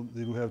if they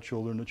do have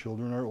children, the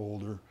children are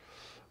older.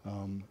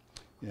 And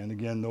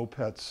again, no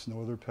pets,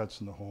 no other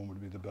pets in the home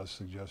would be the best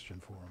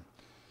suggestion for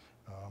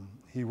him.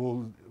 He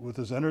will, with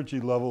his energy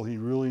level, he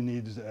really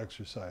needs to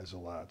exercise a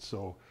lot.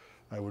 So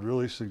I would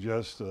really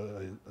suggest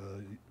a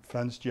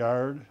fenced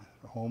yard,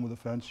 a home with a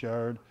fenced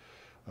yard.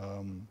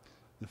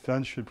 The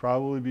fence should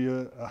probably be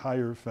a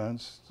higher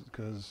fence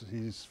because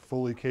he's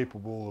fully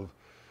capable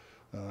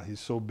of,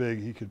 he's so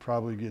big he could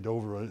probably get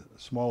over a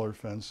smaller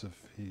fence if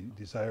he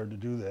desired to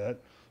do that.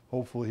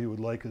 Hopefully he would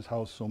like his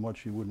house so much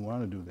he wouldn't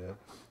want to do that.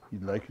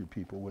 You'd like your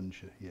people,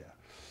 wouldn't you? Yeah.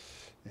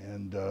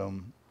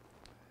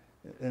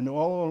 And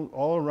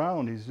all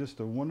around, he's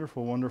just a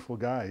wonderful, wonderful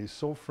guy. He's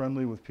so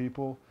friendly with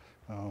people.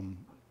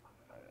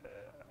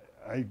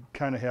 I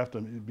kind of have to,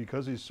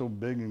 because he's so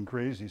big and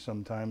crazy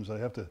sometimes, I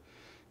have to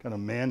kind of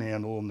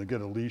manhandle him to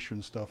get a leash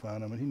and stuff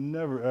on him, and he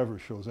never ever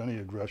shows any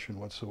aggression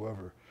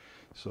whatsoever.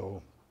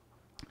 So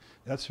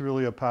that's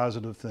really a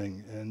positive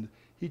thing, and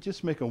he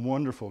just make a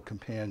wonderful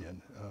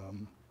companion.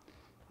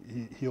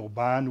 He'll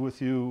bond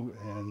with you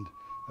and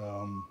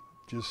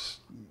just,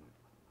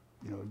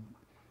 you know,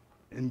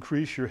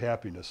 increase your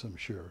happiness, I'm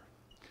sure.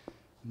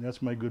 And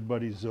that's my good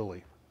buddy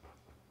Zilly.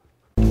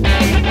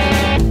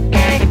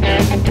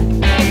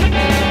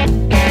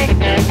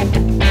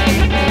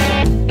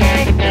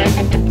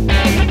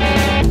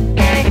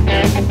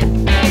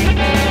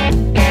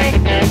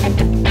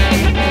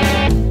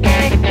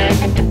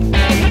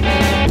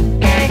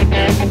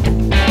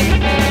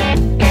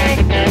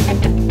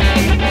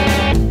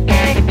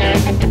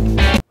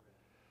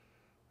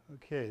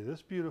 Okay,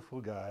 this beautiful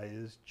guy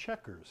is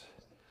Checkers.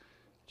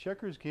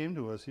 Checkers came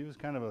to us. He was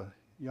kind of a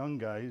young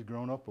guy. He's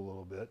grown up a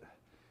little bit.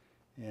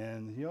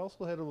 And he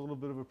also had a little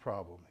bit of a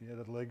problem. He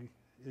had a leg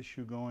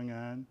issue going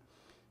on.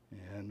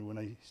 And when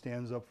he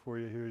stands up for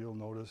you here, you'll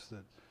notice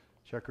that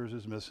Checkers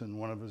is missing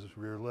one of his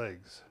rear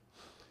legs.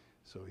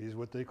 So he's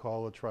what they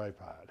call a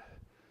tripod.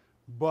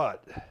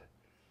 But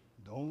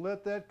don't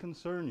let that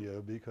concern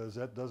you, because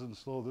that doesn't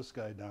slow this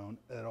guy down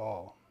at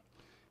all.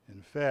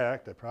 In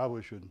fact, I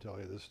probably shouldn't tell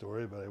you this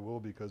story, but I will,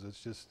 because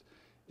it's just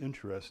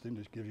interesting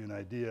to give you an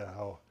idea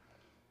how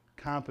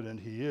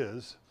competent he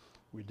is.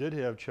 We did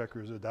have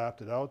Checkers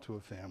adopted out to a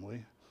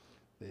family.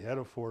 They had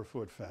a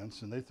 4-foot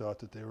fence, and they thought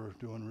that they were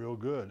doing real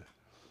good,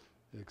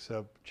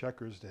 except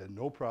Checkers had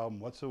no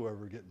problem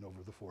whatsoever getting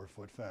over the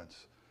 4-foot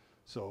fence.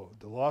 So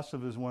the loss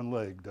of his one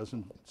leg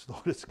doesn't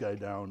slow this guy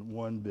down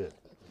one bit.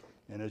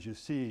 And as you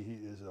see, he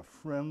is a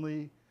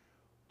friendly,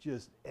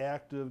 just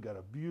active, got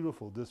a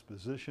beautiful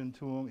disposition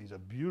to him. He's a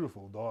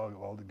beautiful dog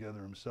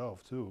altogether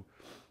himself, too.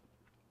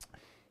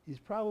 He's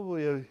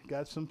probably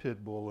got some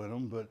pit bull in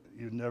him, but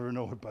you'd never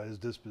know it by his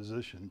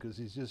disposition, because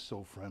he's just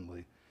so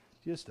friendly.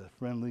 Just a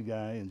friendly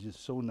guy, and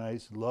just so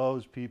nice,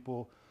 loves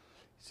people.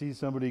 Sees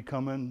somebody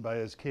coming by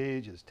his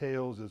cage, his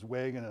tail's just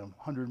wagging at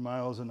 100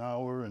 miles an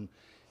hour, and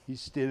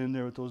he's standing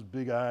there with those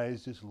big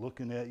eyes just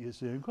looking at you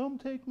saying, "Come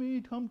take me,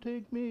 come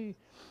take me."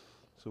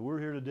 So we're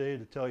here today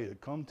to tell you to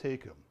come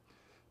take him.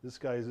 This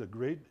guy is a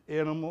great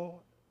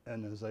animal,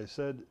 and as I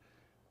said,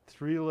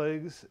 3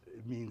 legs,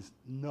 it means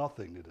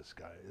nothing to this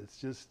guy.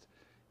 It's just,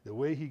 the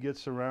way he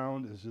gets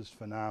around is just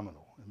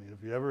phenomenal. I mean,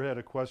 if you ever had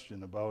a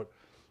question about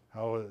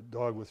how a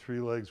dog with 3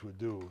 legs would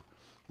do,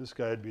 this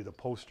guy would be the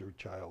poster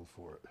child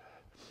for it.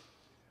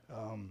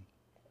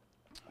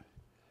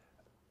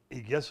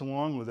 He gets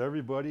along with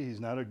everybody. He's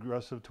not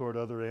aggressive toward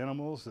other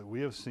animals that we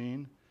have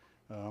seen.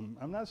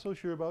 I'm not so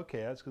sure about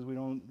cats, because we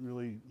don't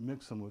really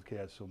mix them with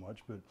cats so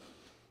much, but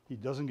he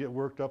doesn't get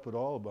worked up at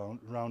all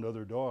around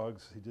other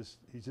dogs.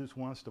 He just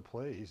wants to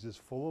play. He's just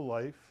full of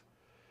life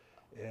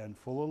and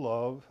full of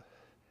love,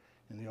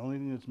 and the only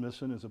thing that's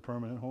missing is a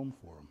permanent home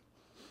for him.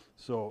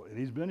 So, and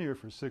he's been here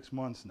for 6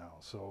 months now,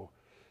 so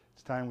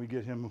it's time we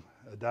get him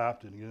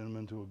adopted and get him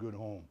into a good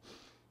home.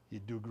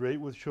 He'd do great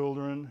with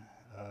children.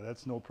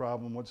 That's no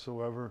problem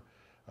whatsoever.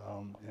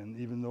 And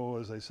even though,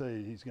 as I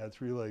say, he's got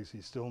 3 legs,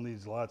 he still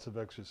needs lots of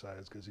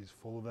exercise because he's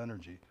full of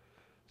energy.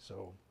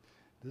 So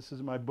this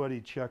is my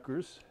buddy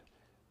Checkers.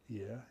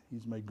 Yeah,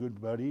 he's my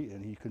good buddy,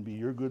 and he can be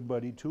your good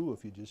buddy too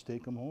if you just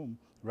take him home,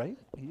 right?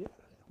 Yeah,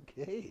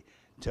 okay.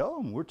 Tell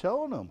him, we're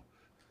telling him.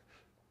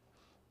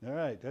 All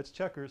right, that's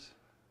Checkers.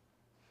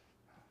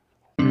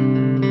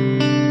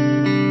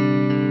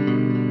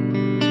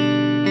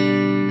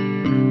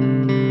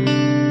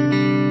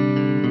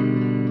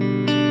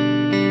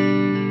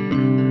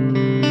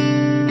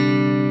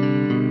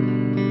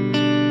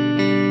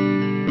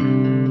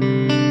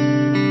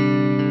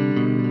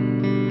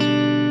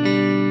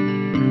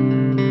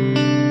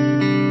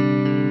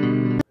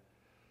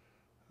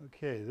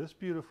 Okay, this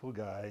beautiful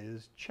guy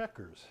is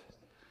Checkers.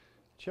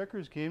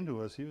 Checkers came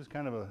to us. He was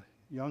kind of a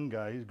young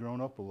guy. He's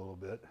grown up a little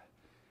bit.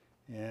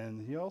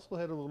 And he also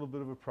had a little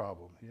bit of a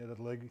problem. He had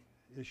a leg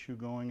issue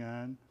going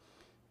on.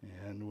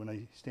 And when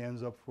he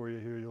stands up for you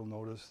here, you'll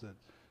notice that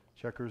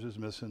Checkers is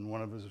missing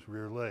one of his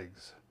rear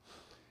legs.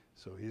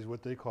 So he's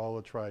what they call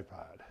a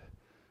tripod.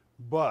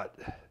 But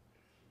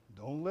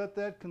don't let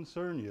that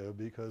concern you,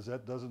 because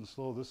that doesn't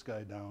slow this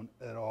guy down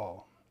at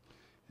all.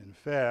 In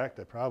fact,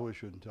 I probably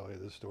shouldn't tell you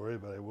this story,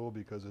 but I will,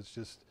 because it's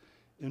just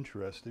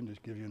interesting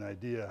to give you an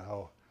idea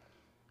how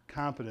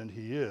competent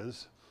he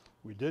is.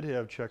 We did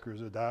have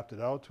Checkers adopted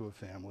out to a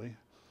family.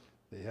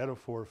 They had a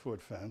 4-foot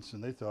fence,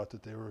 and they thought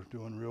that they were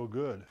doing real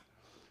good,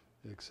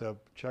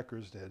 except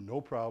Checkers had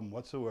no problem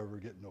whatsoever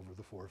getting over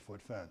the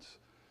 4-foot fence.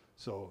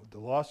 So the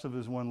loss of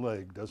his one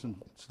leg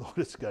doesn't slow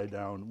this guy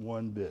down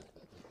one bit.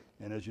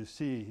 And as you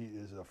see, he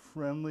is a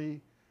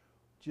friendly,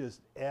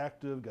 just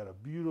active, got a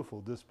beautiful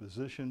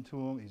disposition to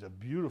him. He's a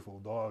beautiful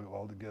dog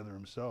altogether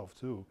himself,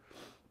 too.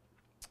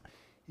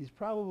 He's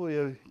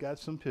probably got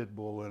some pit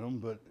bull in him,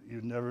 but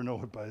you'd never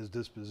know it by his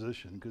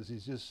disposition, because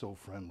he's just so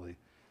friendly.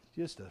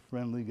 Just a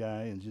friendly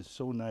guy, and just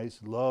so nice,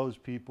 loves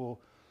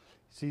people.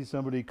 Sees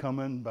somebody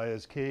coming by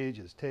his cage,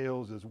 his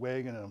tail's just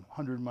wagging at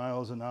 100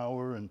 miles an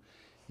hour, and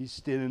he's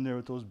standing there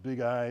with those big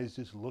eyes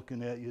just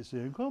looking at you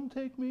saying, "Come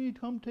take me,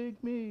 come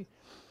take me."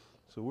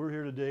 So we're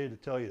here today to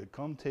tell you to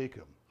come take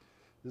him.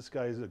 This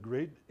guy is a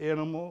great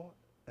animal,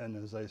 and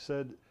as I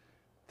said,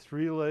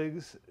 3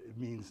 legs, it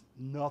means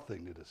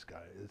nothing to this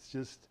guy. It's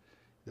just,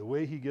 the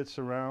way he gets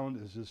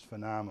around is just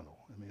phenomenal.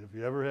 I mean, if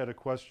you ever had a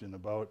question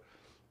about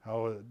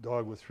how a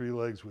dog with 3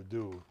 legs would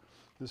do,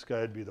 this guy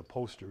would be the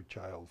poster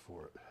child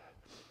for it.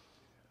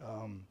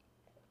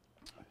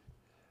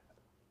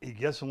 He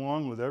gets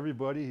along with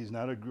everybody. He's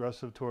not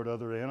aggressive toward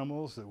other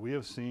animals that we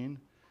have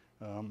seen.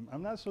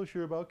 I'm not so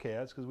sure about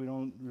cats, because we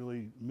don't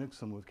really mix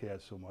them with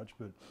cats so much,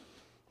 but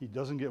he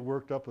doesn't get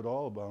worked up at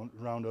all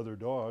around other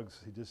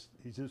dogs.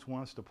 He just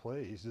wants to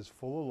play. He's just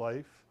full of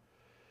life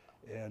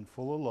and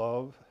full of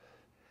love,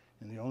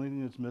 and the only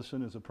thing that's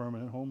missing is a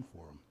permanent home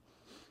for him.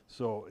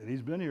 So, and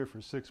he's been here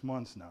for 6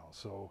 months now,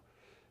 so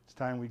it's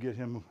time we get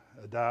him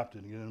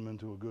adopted and get him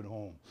into a good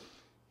home.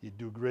 He'd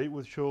do great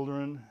with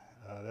children.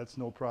 That's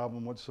no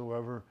problem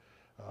whatsoever.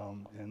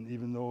 And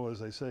even though,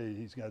 as I say,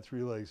 he's got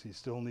 3 legs, he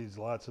still needs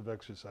lots of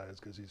exercise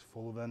because he's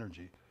full of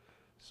energy.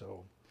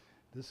 So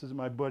this is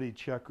my buddy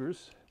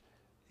Checkers.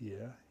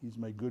 Yeah, he's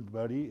my good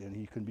buddy, and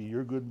he can be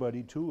your good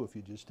buddy too if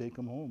you just take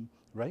him home,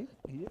 right?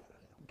 Yeah,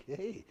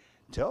 okay.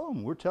 Tell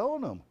him, we're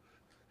telling him.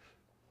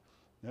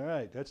 All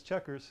right, that's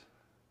Checkers.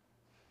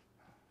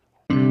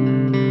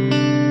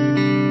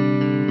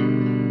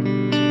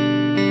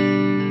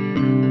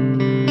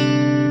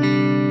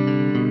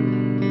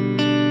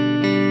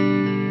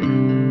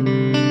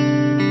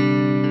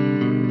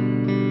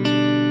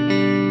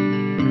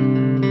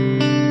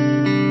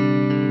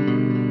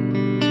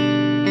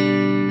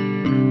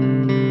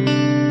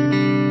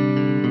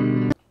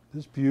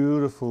 This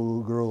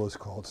beautiful girl is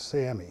called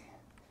Sammy.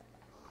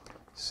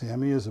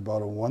 Sammy is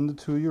about a 1 to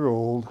 2 year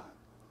old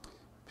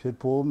pit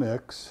bull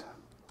mix.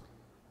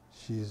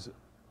 She's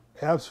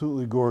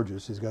absolutely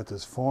gorgeous. She's got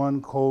this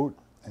fawn coat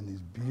and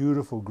these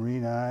beautiful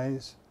green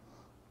eyes.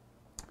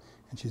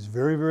 And she's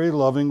very, very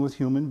loving with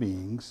human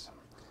beings.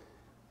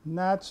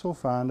 Not so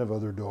fond of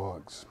other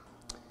dogs.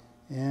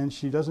 And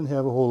she doesn't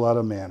have a whole lot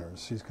of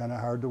manners. She's kind of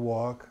hard to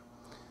walk.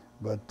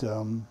 But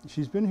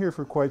she's been here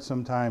for quite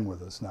some time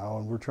with us now,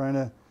 and we're trying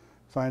to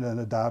find an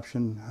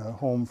adoption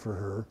home for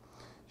her.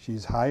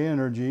 She's high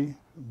energy,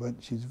 but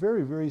she's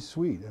very, very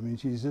sweet. I mean,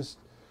 she's just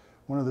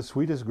one of the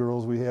sweetest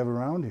girls we have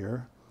around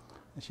here.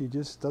 She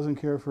just doesn't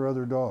care for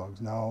other dogs.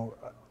 Now,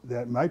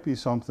 that might be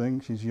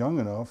something, she's young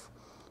enough,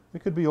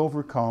 it could be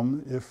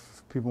overcome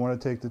if people want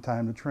to take the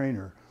time to train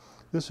her.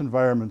 This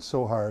environment's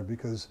so hard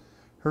because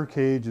her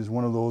cage is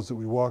one of those that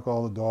we walk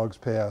all the dogs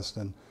past,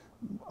 and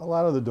a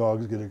lot of the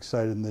dogs get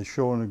excited and they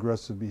show an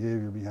aggressive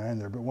behavior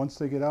behind there, but once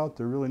they get out,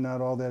 they're really not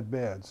all that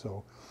bad.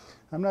 So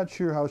I'm not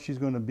sure how she's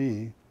going to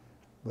be,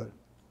 but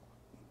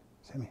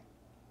Sammy.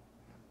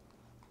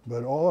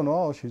 But all in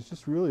all, she's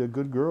just really a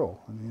good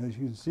girl. I mean, as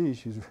you can see,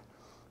 she's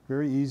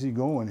very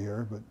easygoing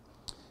here, but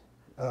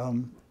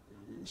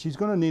she's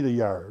going to need a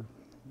yard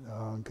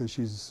because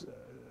she's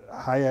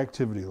high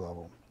activity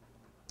level.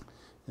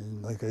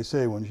 And like I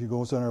say, when she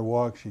goes on her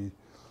walk, she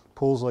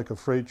pulls like a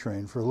freight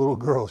train. For a little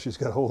girl, she's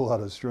got a whole lot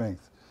of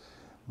strength.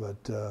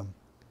 But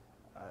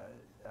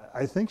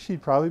I think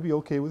she'd probably be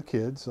okay with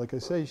kids. Like I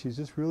say, she's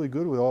just really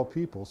good with all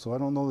people, so I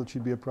don't know that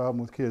she'd be a problem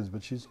with kids,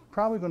 but she's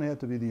probably going to have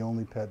to be the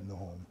only pet in the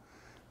home.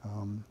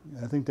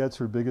 I think that's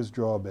her biggest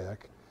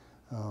drawback.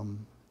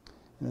 And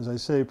as I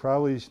say,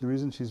 probably the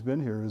reason she's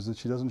been here is that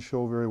she doesn't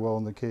show very well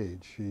in the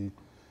cage. She,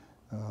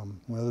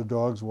 when other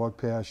dogs walk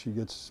past, she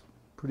gets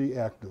pretty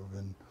active,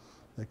 and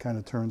that kind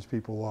of turns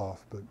people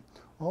off. But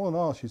all in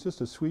all, she's just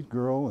a sweet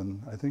girl,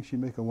 and I think she'd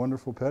make a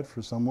wonderful pet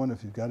for someone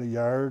if you've got a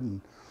yard and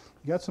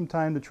you got some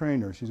time to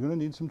train her. She's going to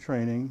need some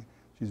training.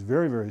 She's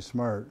very, very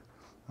smart,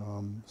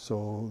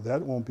 so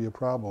that won't be a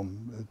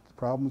problem. The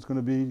problem is going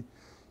to be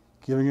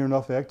giving her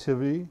enough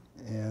activity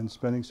and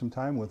spending some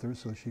time with her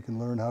so she can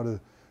learn how to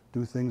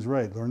do things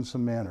right, learn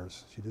some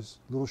manners. She's just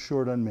a little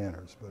short on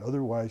manners, but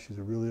otherwise she's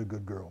really a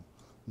good girl.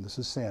 And this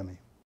is Sammy.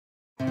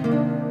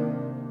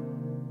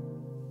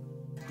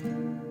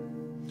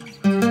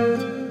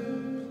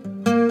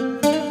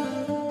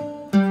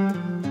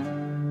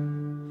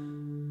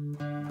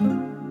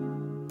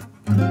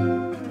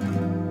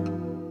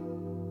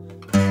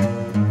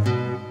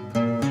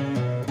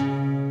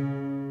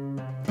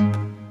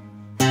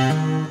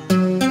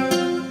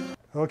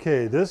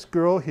 Okay, this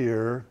girl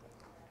here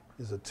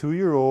is a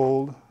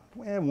 2-year-old,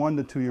 1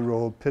 to 2 year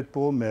old pit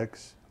bull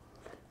mix,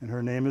 and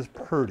her name is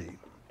Purdy.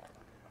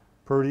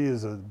 Purdy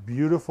is a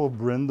beautiful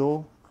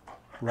brindle,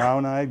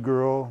 brown-eyed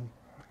girl,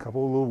 a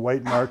couple of little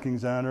white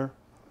markings on her.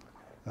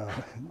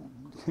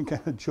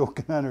 Kind of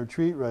choking on her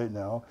treat right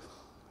now.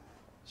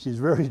 She's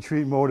very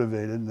treat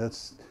motivated, and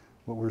that's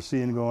what we're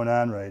seeing going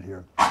on right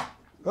here.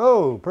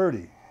 Oh,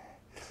 Purdy.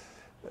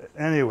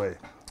 Anyway.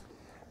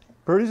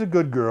 Purdy's a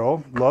good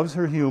girl, loves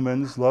her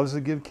humans, loves to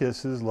give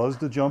kisses, loves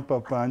to jump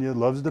up on you,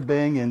 loves to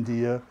bang into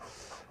you.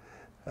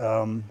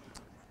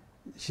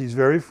 She's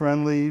very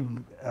friendly,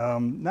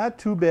 not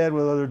too bad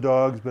with other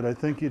dogs, but I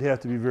think you'd have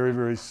to be very,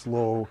 very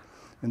slow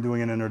in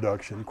doing an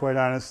introduction. Quite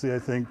honestly, I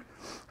think,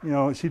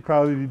 she'd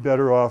probably be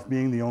better off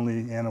being the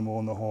only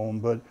animal in the home.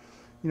 But,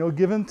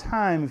 given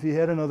time, if you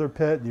had another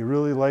pet and you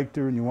really liked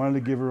her and you wanted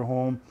to give her a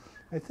home,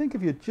 I think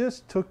if you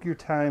just took your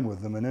time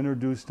with them and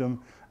introduced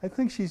them, I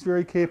think she's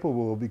very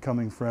capable of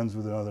becoming friends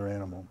with another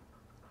animal.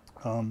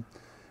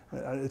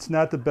 It's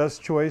not the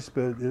best choice,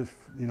 but if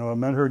it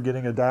meant her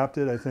getting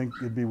adopted, I think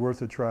it'd be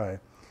worth a try.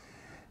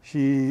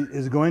 She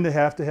is going to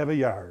have a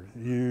yard.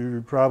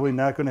 You're probably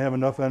not going to have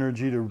enough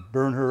energy to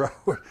burn her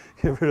out,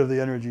 get rid of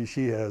the energy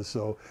she has.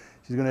 So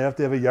she's going to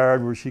have a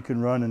yard where she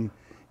can run and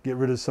get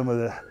rid of some of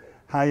the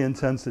high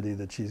intensity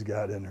that she's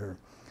got in her.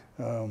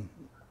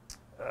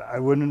 I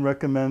wouldn't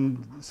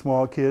recommend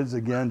small kids,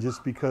 again,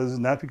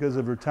 not because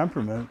of her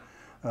temperament,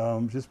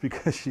 just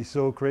because she's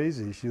so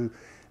crazy.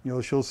 you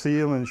know, she'll see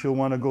him and she'll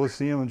want to go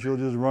see him, and she'll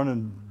just run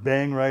and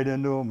bang right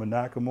into him and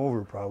knock him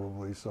over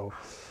probably. So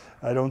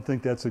I don't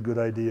think that's a good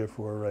idea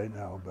for her right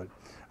now. But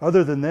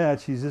other than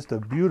that, she's just a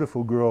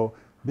beautiful girl.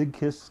 Big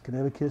kiss. Can I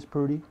have a kiss,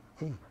 Purdy?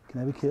 Hey,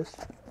 can I have a kiss?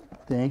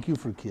 Thank you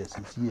for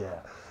kisses. Yeah.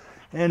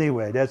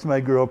 Anyway, that's my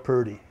girl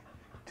Purdy.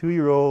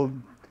 2-year-old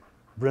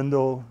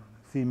brindle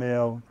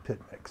female pit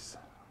mix.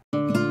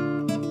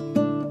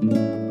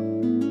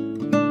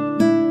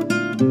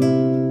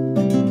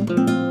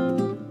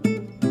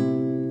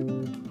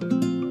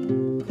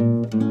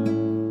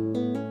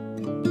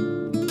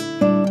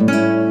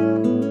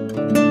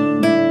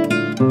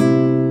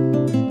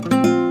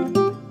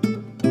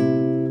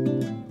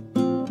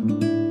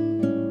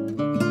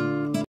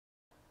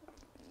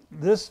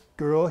 This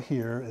girl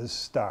here is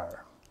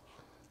Star.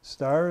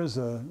 Star is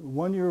a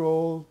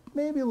 1-year-old,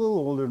 maybe a little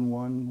older than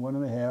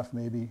 1.5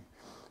 maybe.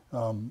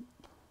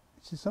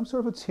 She's some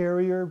sort of a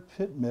terrier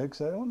pit mix.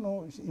 I don't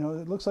know, you know,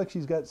 it looks like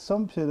she's got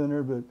some pit in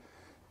her, but,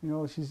 you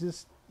know, she's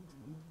just,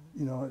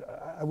 you know,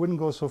 I wouldn't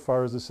go so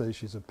far as to say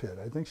she's a pit.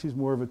 I think she's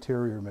more of a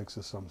terrier mix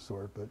of some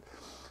sort, but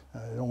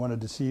I don't want to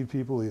deceive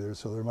people either,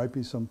 so there might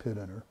be some pit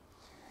in her.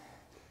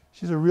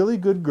 She's a really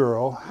good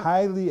girl,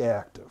 highly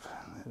active.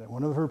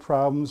 One of her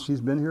problems, she's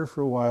been here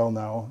for a while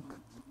now,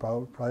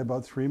 probably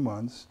about 3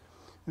 months.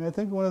 And I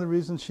think one of the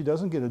reasons she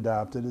doesn't get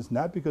adopted is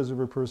not because of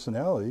her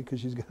personality, because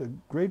she's got a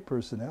great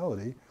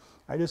personality.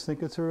 I just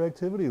think it's her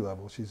activity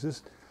level. She's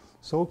just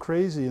so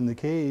crazy in the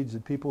cage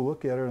that people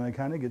look at her and they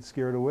kind of get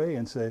scared away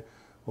and say,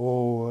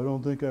 oh, I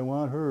don't think I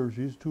want her.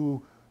 She's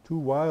too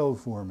wild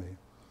for me.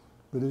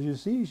 But as you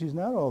see, she's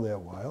not all that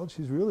wild.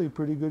 She's really a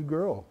pretty good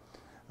girl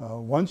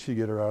once you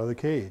get her out of the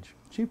cage.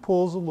 She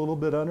pulls a little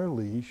bit on her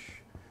leash,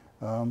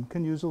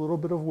 can use a little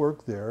bit of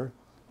work there.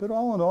 But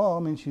all in all,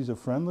 I mean, she's a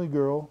friendly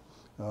girl,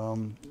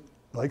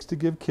 likes to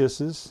give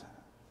kisses,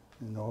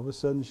 and all of a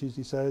sudden she's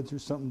decided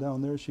there's something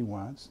down there she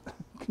wants.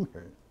 Come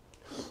here.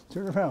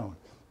 Turn around.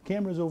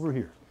 Camera's over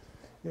here.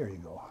 There you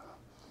go.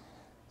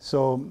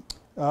 So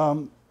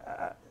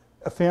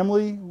a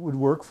family would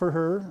work for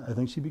her. I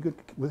think she'd be good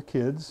with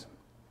kids,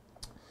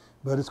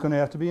 but it's going to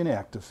have to be an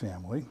active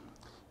family.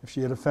 If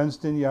she had a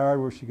fenced-in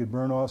yard where she could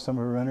burn off some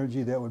of her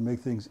energy, that would make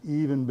things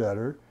even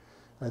better.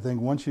 I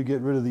think once you get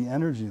rid of the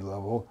energy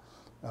level,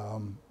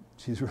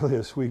 she's really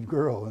a sweet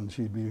girl, and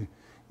she'd be, you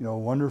know,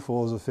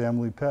 wonderful as a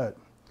family pet.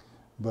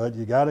 But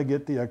you got to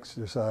get the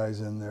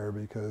exercise in there,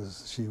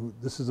 because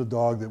this is a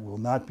dog that will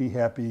not be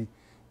happy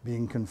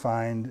being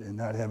confined and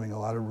not having a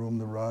lot of room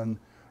to run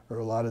or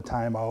a lot of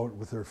time out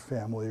with her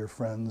family or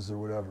friends or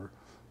whatever.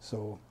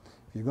 So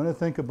if you're going to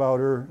think about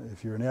her,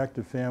 if you're an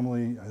active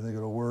family, I think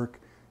it'll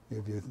work.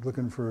 If you're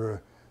looking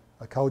for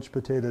a couch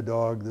potato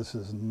dog, this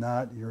is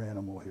not your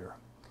animal here.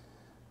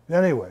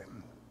 Anyway,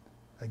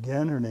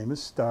 again, her name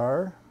is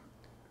Star,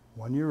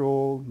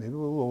 1-year-old, maybe a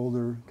little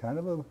older, kind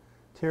of a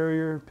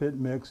terrier pit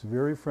mix,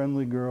 very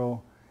friendly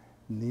girl,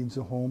 needs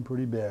a home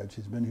pretty bad.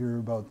 She's been here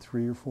about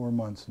 3 or 4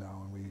 months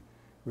now, and we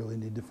really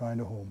need to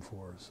find a home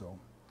for her. So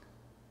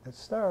that's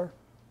Star.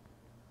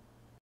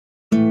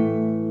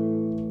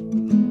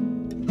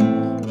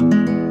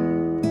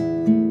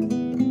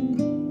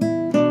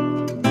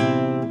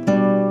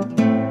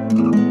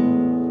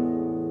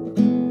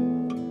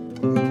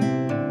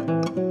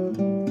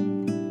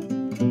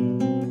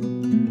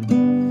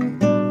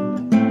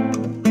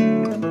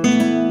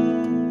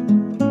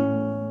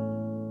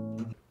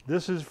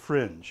 This is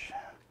Fringe.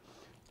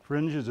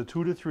 Fringe is a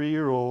 2 to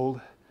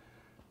 3-year-old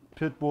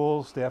pit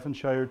bull,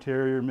 Staffordshire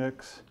Terrier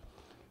mix.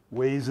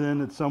 Weighs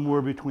in at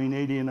somewhere between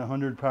 80 and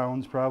 100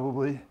 pounds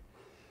probably.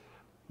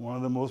 One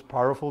of the most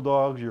powerful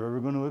dogs you're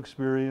ever going to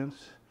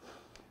experience.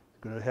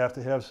 Going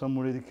to have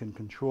somebody that can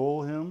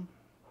control him.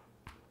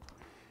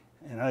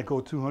 And I go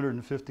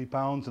 250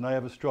 pounds and I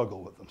have a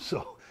struggle with him.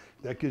 So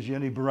that gives you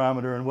any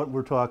barometer on what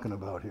we're talking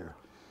about here.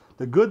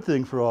 The good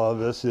thing for all of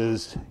this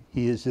is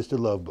he is just a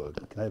love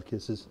bug. Can I have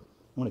kisses?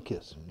 I want a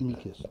kiss. Give me a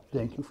kiss.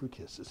 Thank you for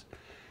kisses.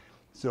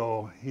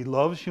 So he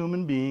loves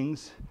human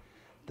beings,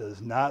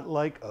 does not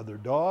like other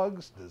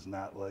dogs, does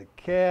not like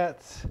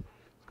cats.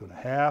 It's going to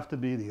have to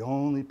be the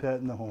only pet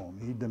in the home.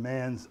 He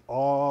demands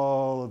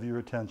all of your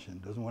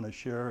attention, doesn't want to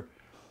share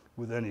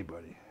with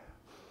anybody.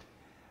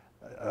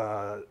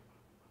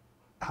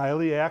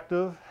 Highly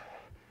active.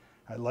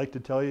 I'd like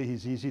to tell you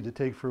he's easy to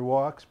take for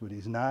walks, but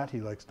he's not.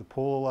 He likes to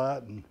pull a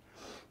lot, and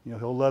you know,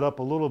 he'll let up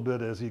a little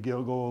bit as you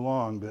go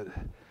along, but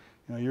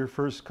you know, your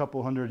first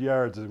couple hundred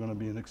yards is going to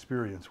be an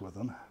experience with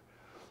him.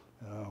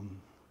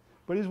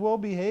 But he's well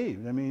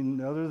behaved. I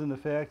mean, other than the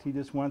fact he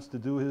just wants to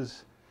do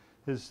his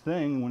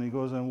thing when he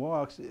goes on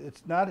walks,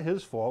 it's not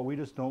his fault. We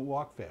just don't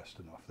walk fast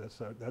enough.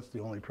 That's the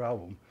only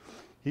problem.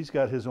 He's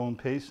got his own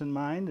pace in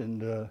mind,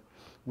 and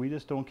we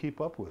just don't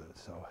keep up with it.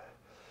 So,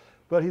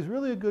 but he's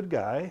really a good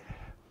guy,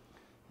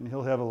 and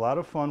he'll have a lot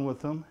of fun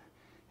with them.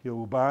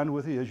 He'll bond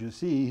with you. As you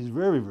see, he's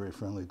very, very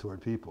friendly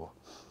toward people.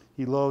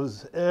 He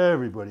loves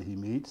everybody he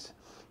meets.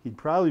 He'd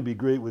probably be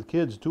great with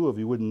kids, too, if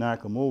he wouldn't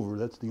knock them over.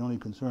 That's the only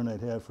concern I'd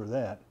have for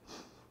that.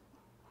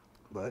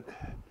 But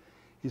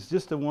He's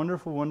just a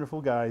wonderful,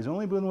 wonderful guy. He's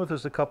only been with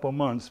us a couple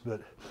months, but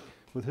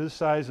with his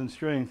size and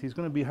strength, he's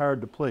going to be hard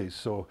to place.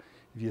 So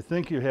if you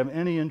think you have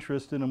any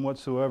interest in him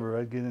whatsoever,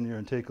 I'd get in here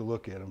and take a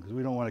look at him, because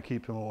we don't want to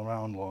keep him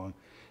around long.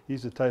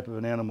 He's the type of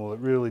an animal that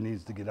really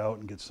needs to get out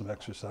and get some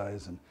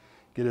exercise and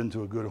get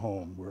into a good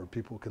home where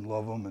people can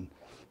love him and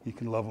he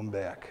can love them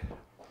back.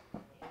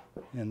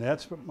 And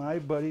that's my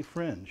buddy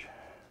Fringe.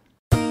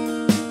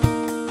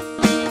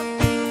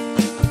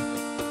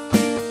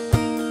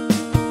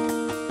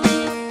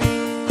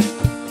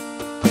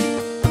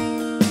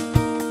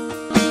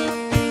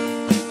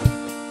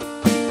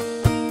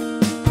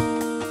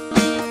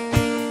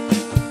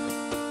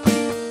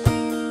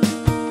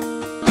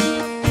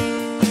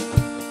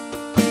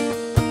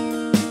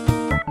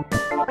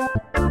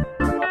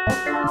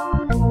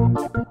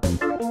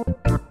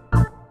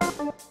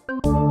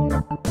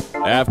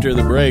 After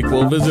the break,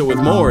 we'll visit with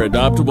more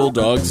adoptable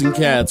dogs and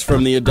cats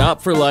from the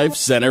Adopt for Life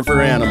Center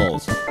for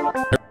Animals.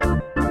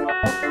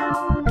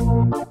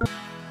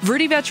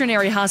 Verde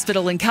Veterinary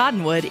Hospital in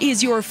Cottonwood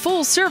is your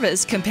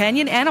full-service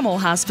companion animal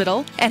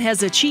hospital and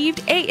has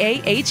achieved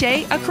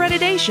AAHA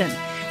accreditation,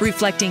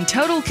 reflecting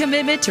total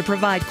commitment to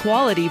provide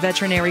quality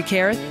veterinary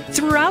care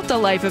throughout the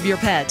life of your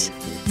pet.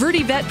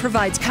 Verde Vet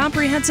provides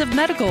comprehensive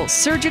medical,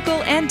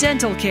 surgical, and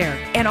dental care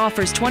and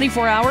offers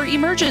 24-hour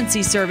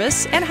emergency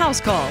service and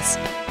house calls.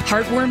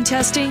 Heartworm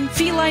testing,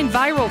 feline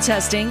viral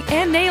testing,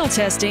 and nail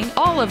testing,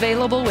 all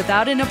available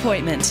without an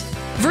appointment.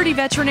 Verde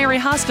Veterinary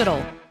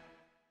Hospital.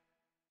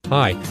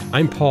 Hi,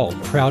 I'm Paul,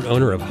 proud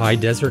owner of High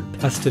Desert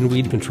Pest and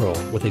Weed Control,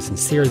 with a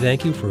sincere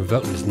thank you for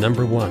voting as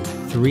 #1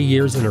 3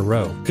 years in a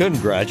row.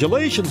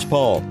 Congratulations,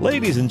 Paul.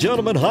 Ladies and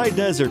gentlemen, High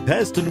Desert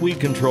Pest and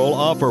Weed Control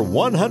offer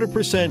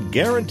 100%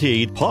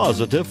 guaranteed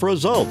positive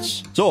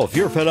results. So if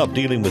you're fed up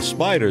dealing with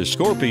spiders,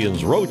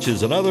 scorpions,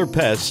 roaches, and other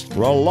pests,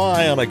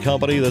 rely on a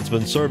company that's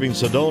been serving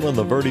Sedona and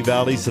the Verde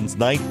Valley since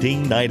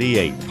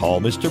 1998. Call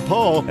Mr.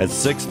 Paul at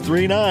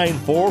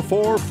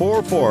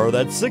 639-4444.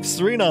 That's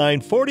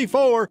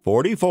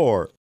 639-4444.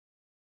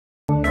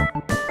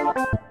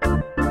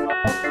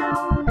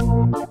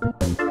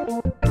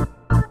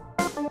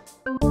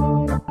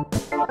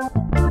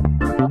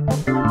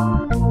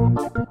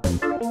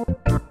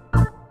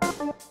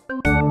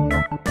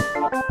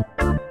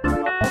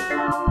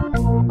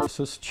 This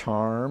is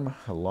Charm,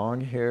 a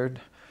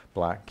long-haired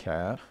black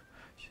cat.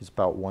 She's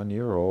about 1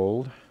 year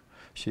old.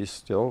 She's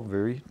still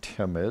very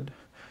timid.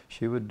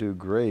 She would do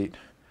great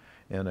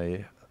in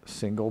a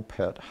single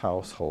pet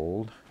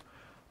household.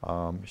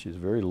 She's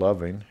very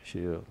loving.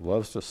 She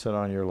loves to sit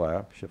on your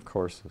lap. She, of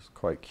course, is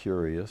quite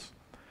curious.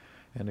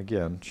 And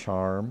again,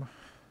 Charm,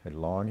 a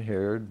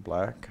long-haired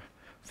black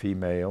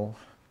female,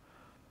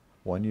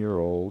 1 year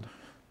old,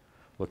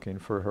 looking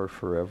for her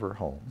forever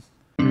home.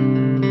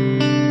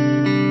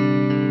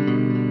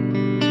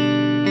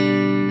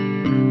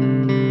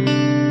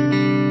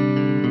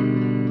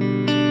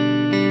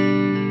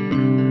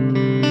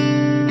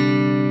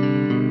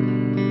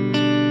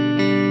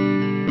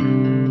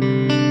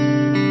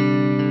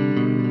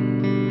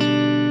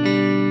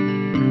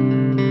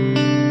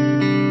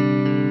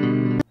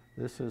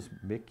 This is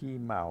Mickey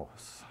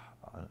Mouse,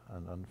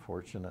 an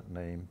unfortunate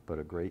name, but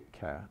a great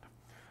cat.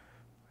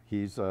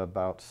 He's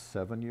about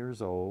 7 years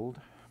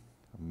old,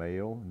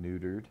 male,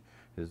 neutered.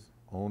 His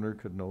owner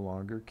could no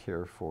longer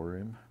care for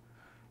him,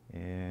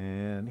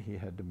 and he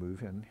had to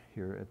move in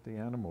here at the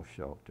animal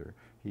shelter.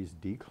 He's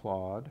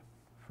declawed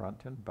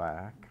front and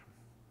back,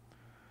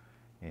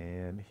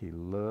 and he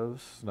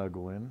loves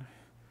snuggling.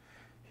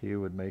 He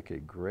would make a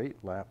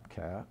great lap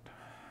cat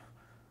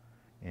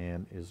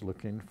and is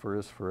looking for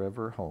his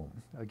forever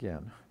home.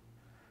 Again,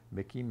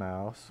 Mickey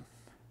Mouse,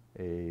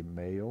 a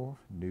male,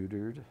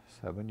 neutered,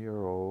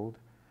 7-year-old,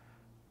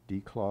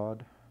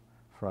 declawed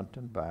front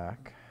and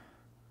back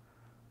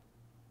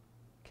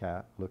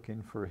cat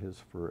looking for his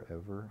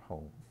forever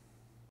home.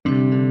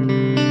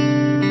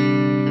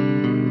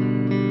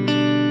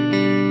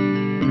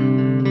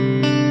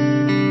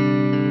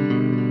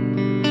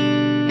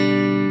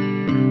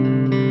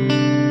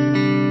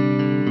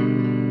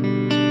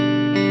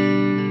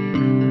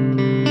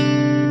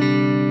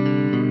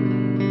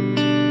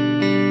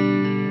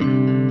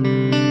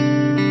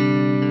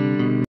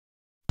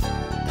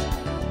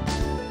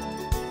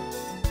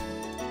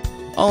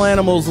 All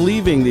animals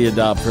leaving the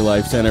Adopt for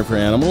Life Center for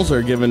Animals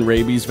are given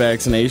rabies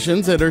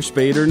vaccinations and are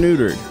spayed or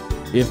neutered.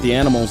 If the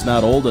animal's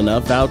not old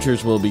enough,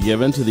 vouchers will be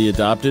given to the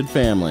adopted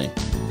family.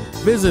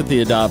 Visit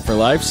the Adopt for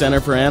Life Center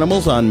for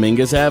Animals on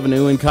Mingus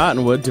Avenue in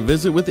Cottonwood to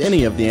visit with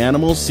any of the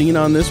animals seen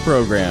on this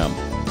program.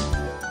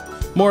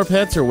 More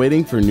pets are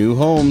waiting for new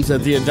homes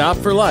at the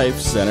Adopt for Life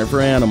Center for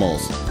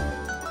Animals.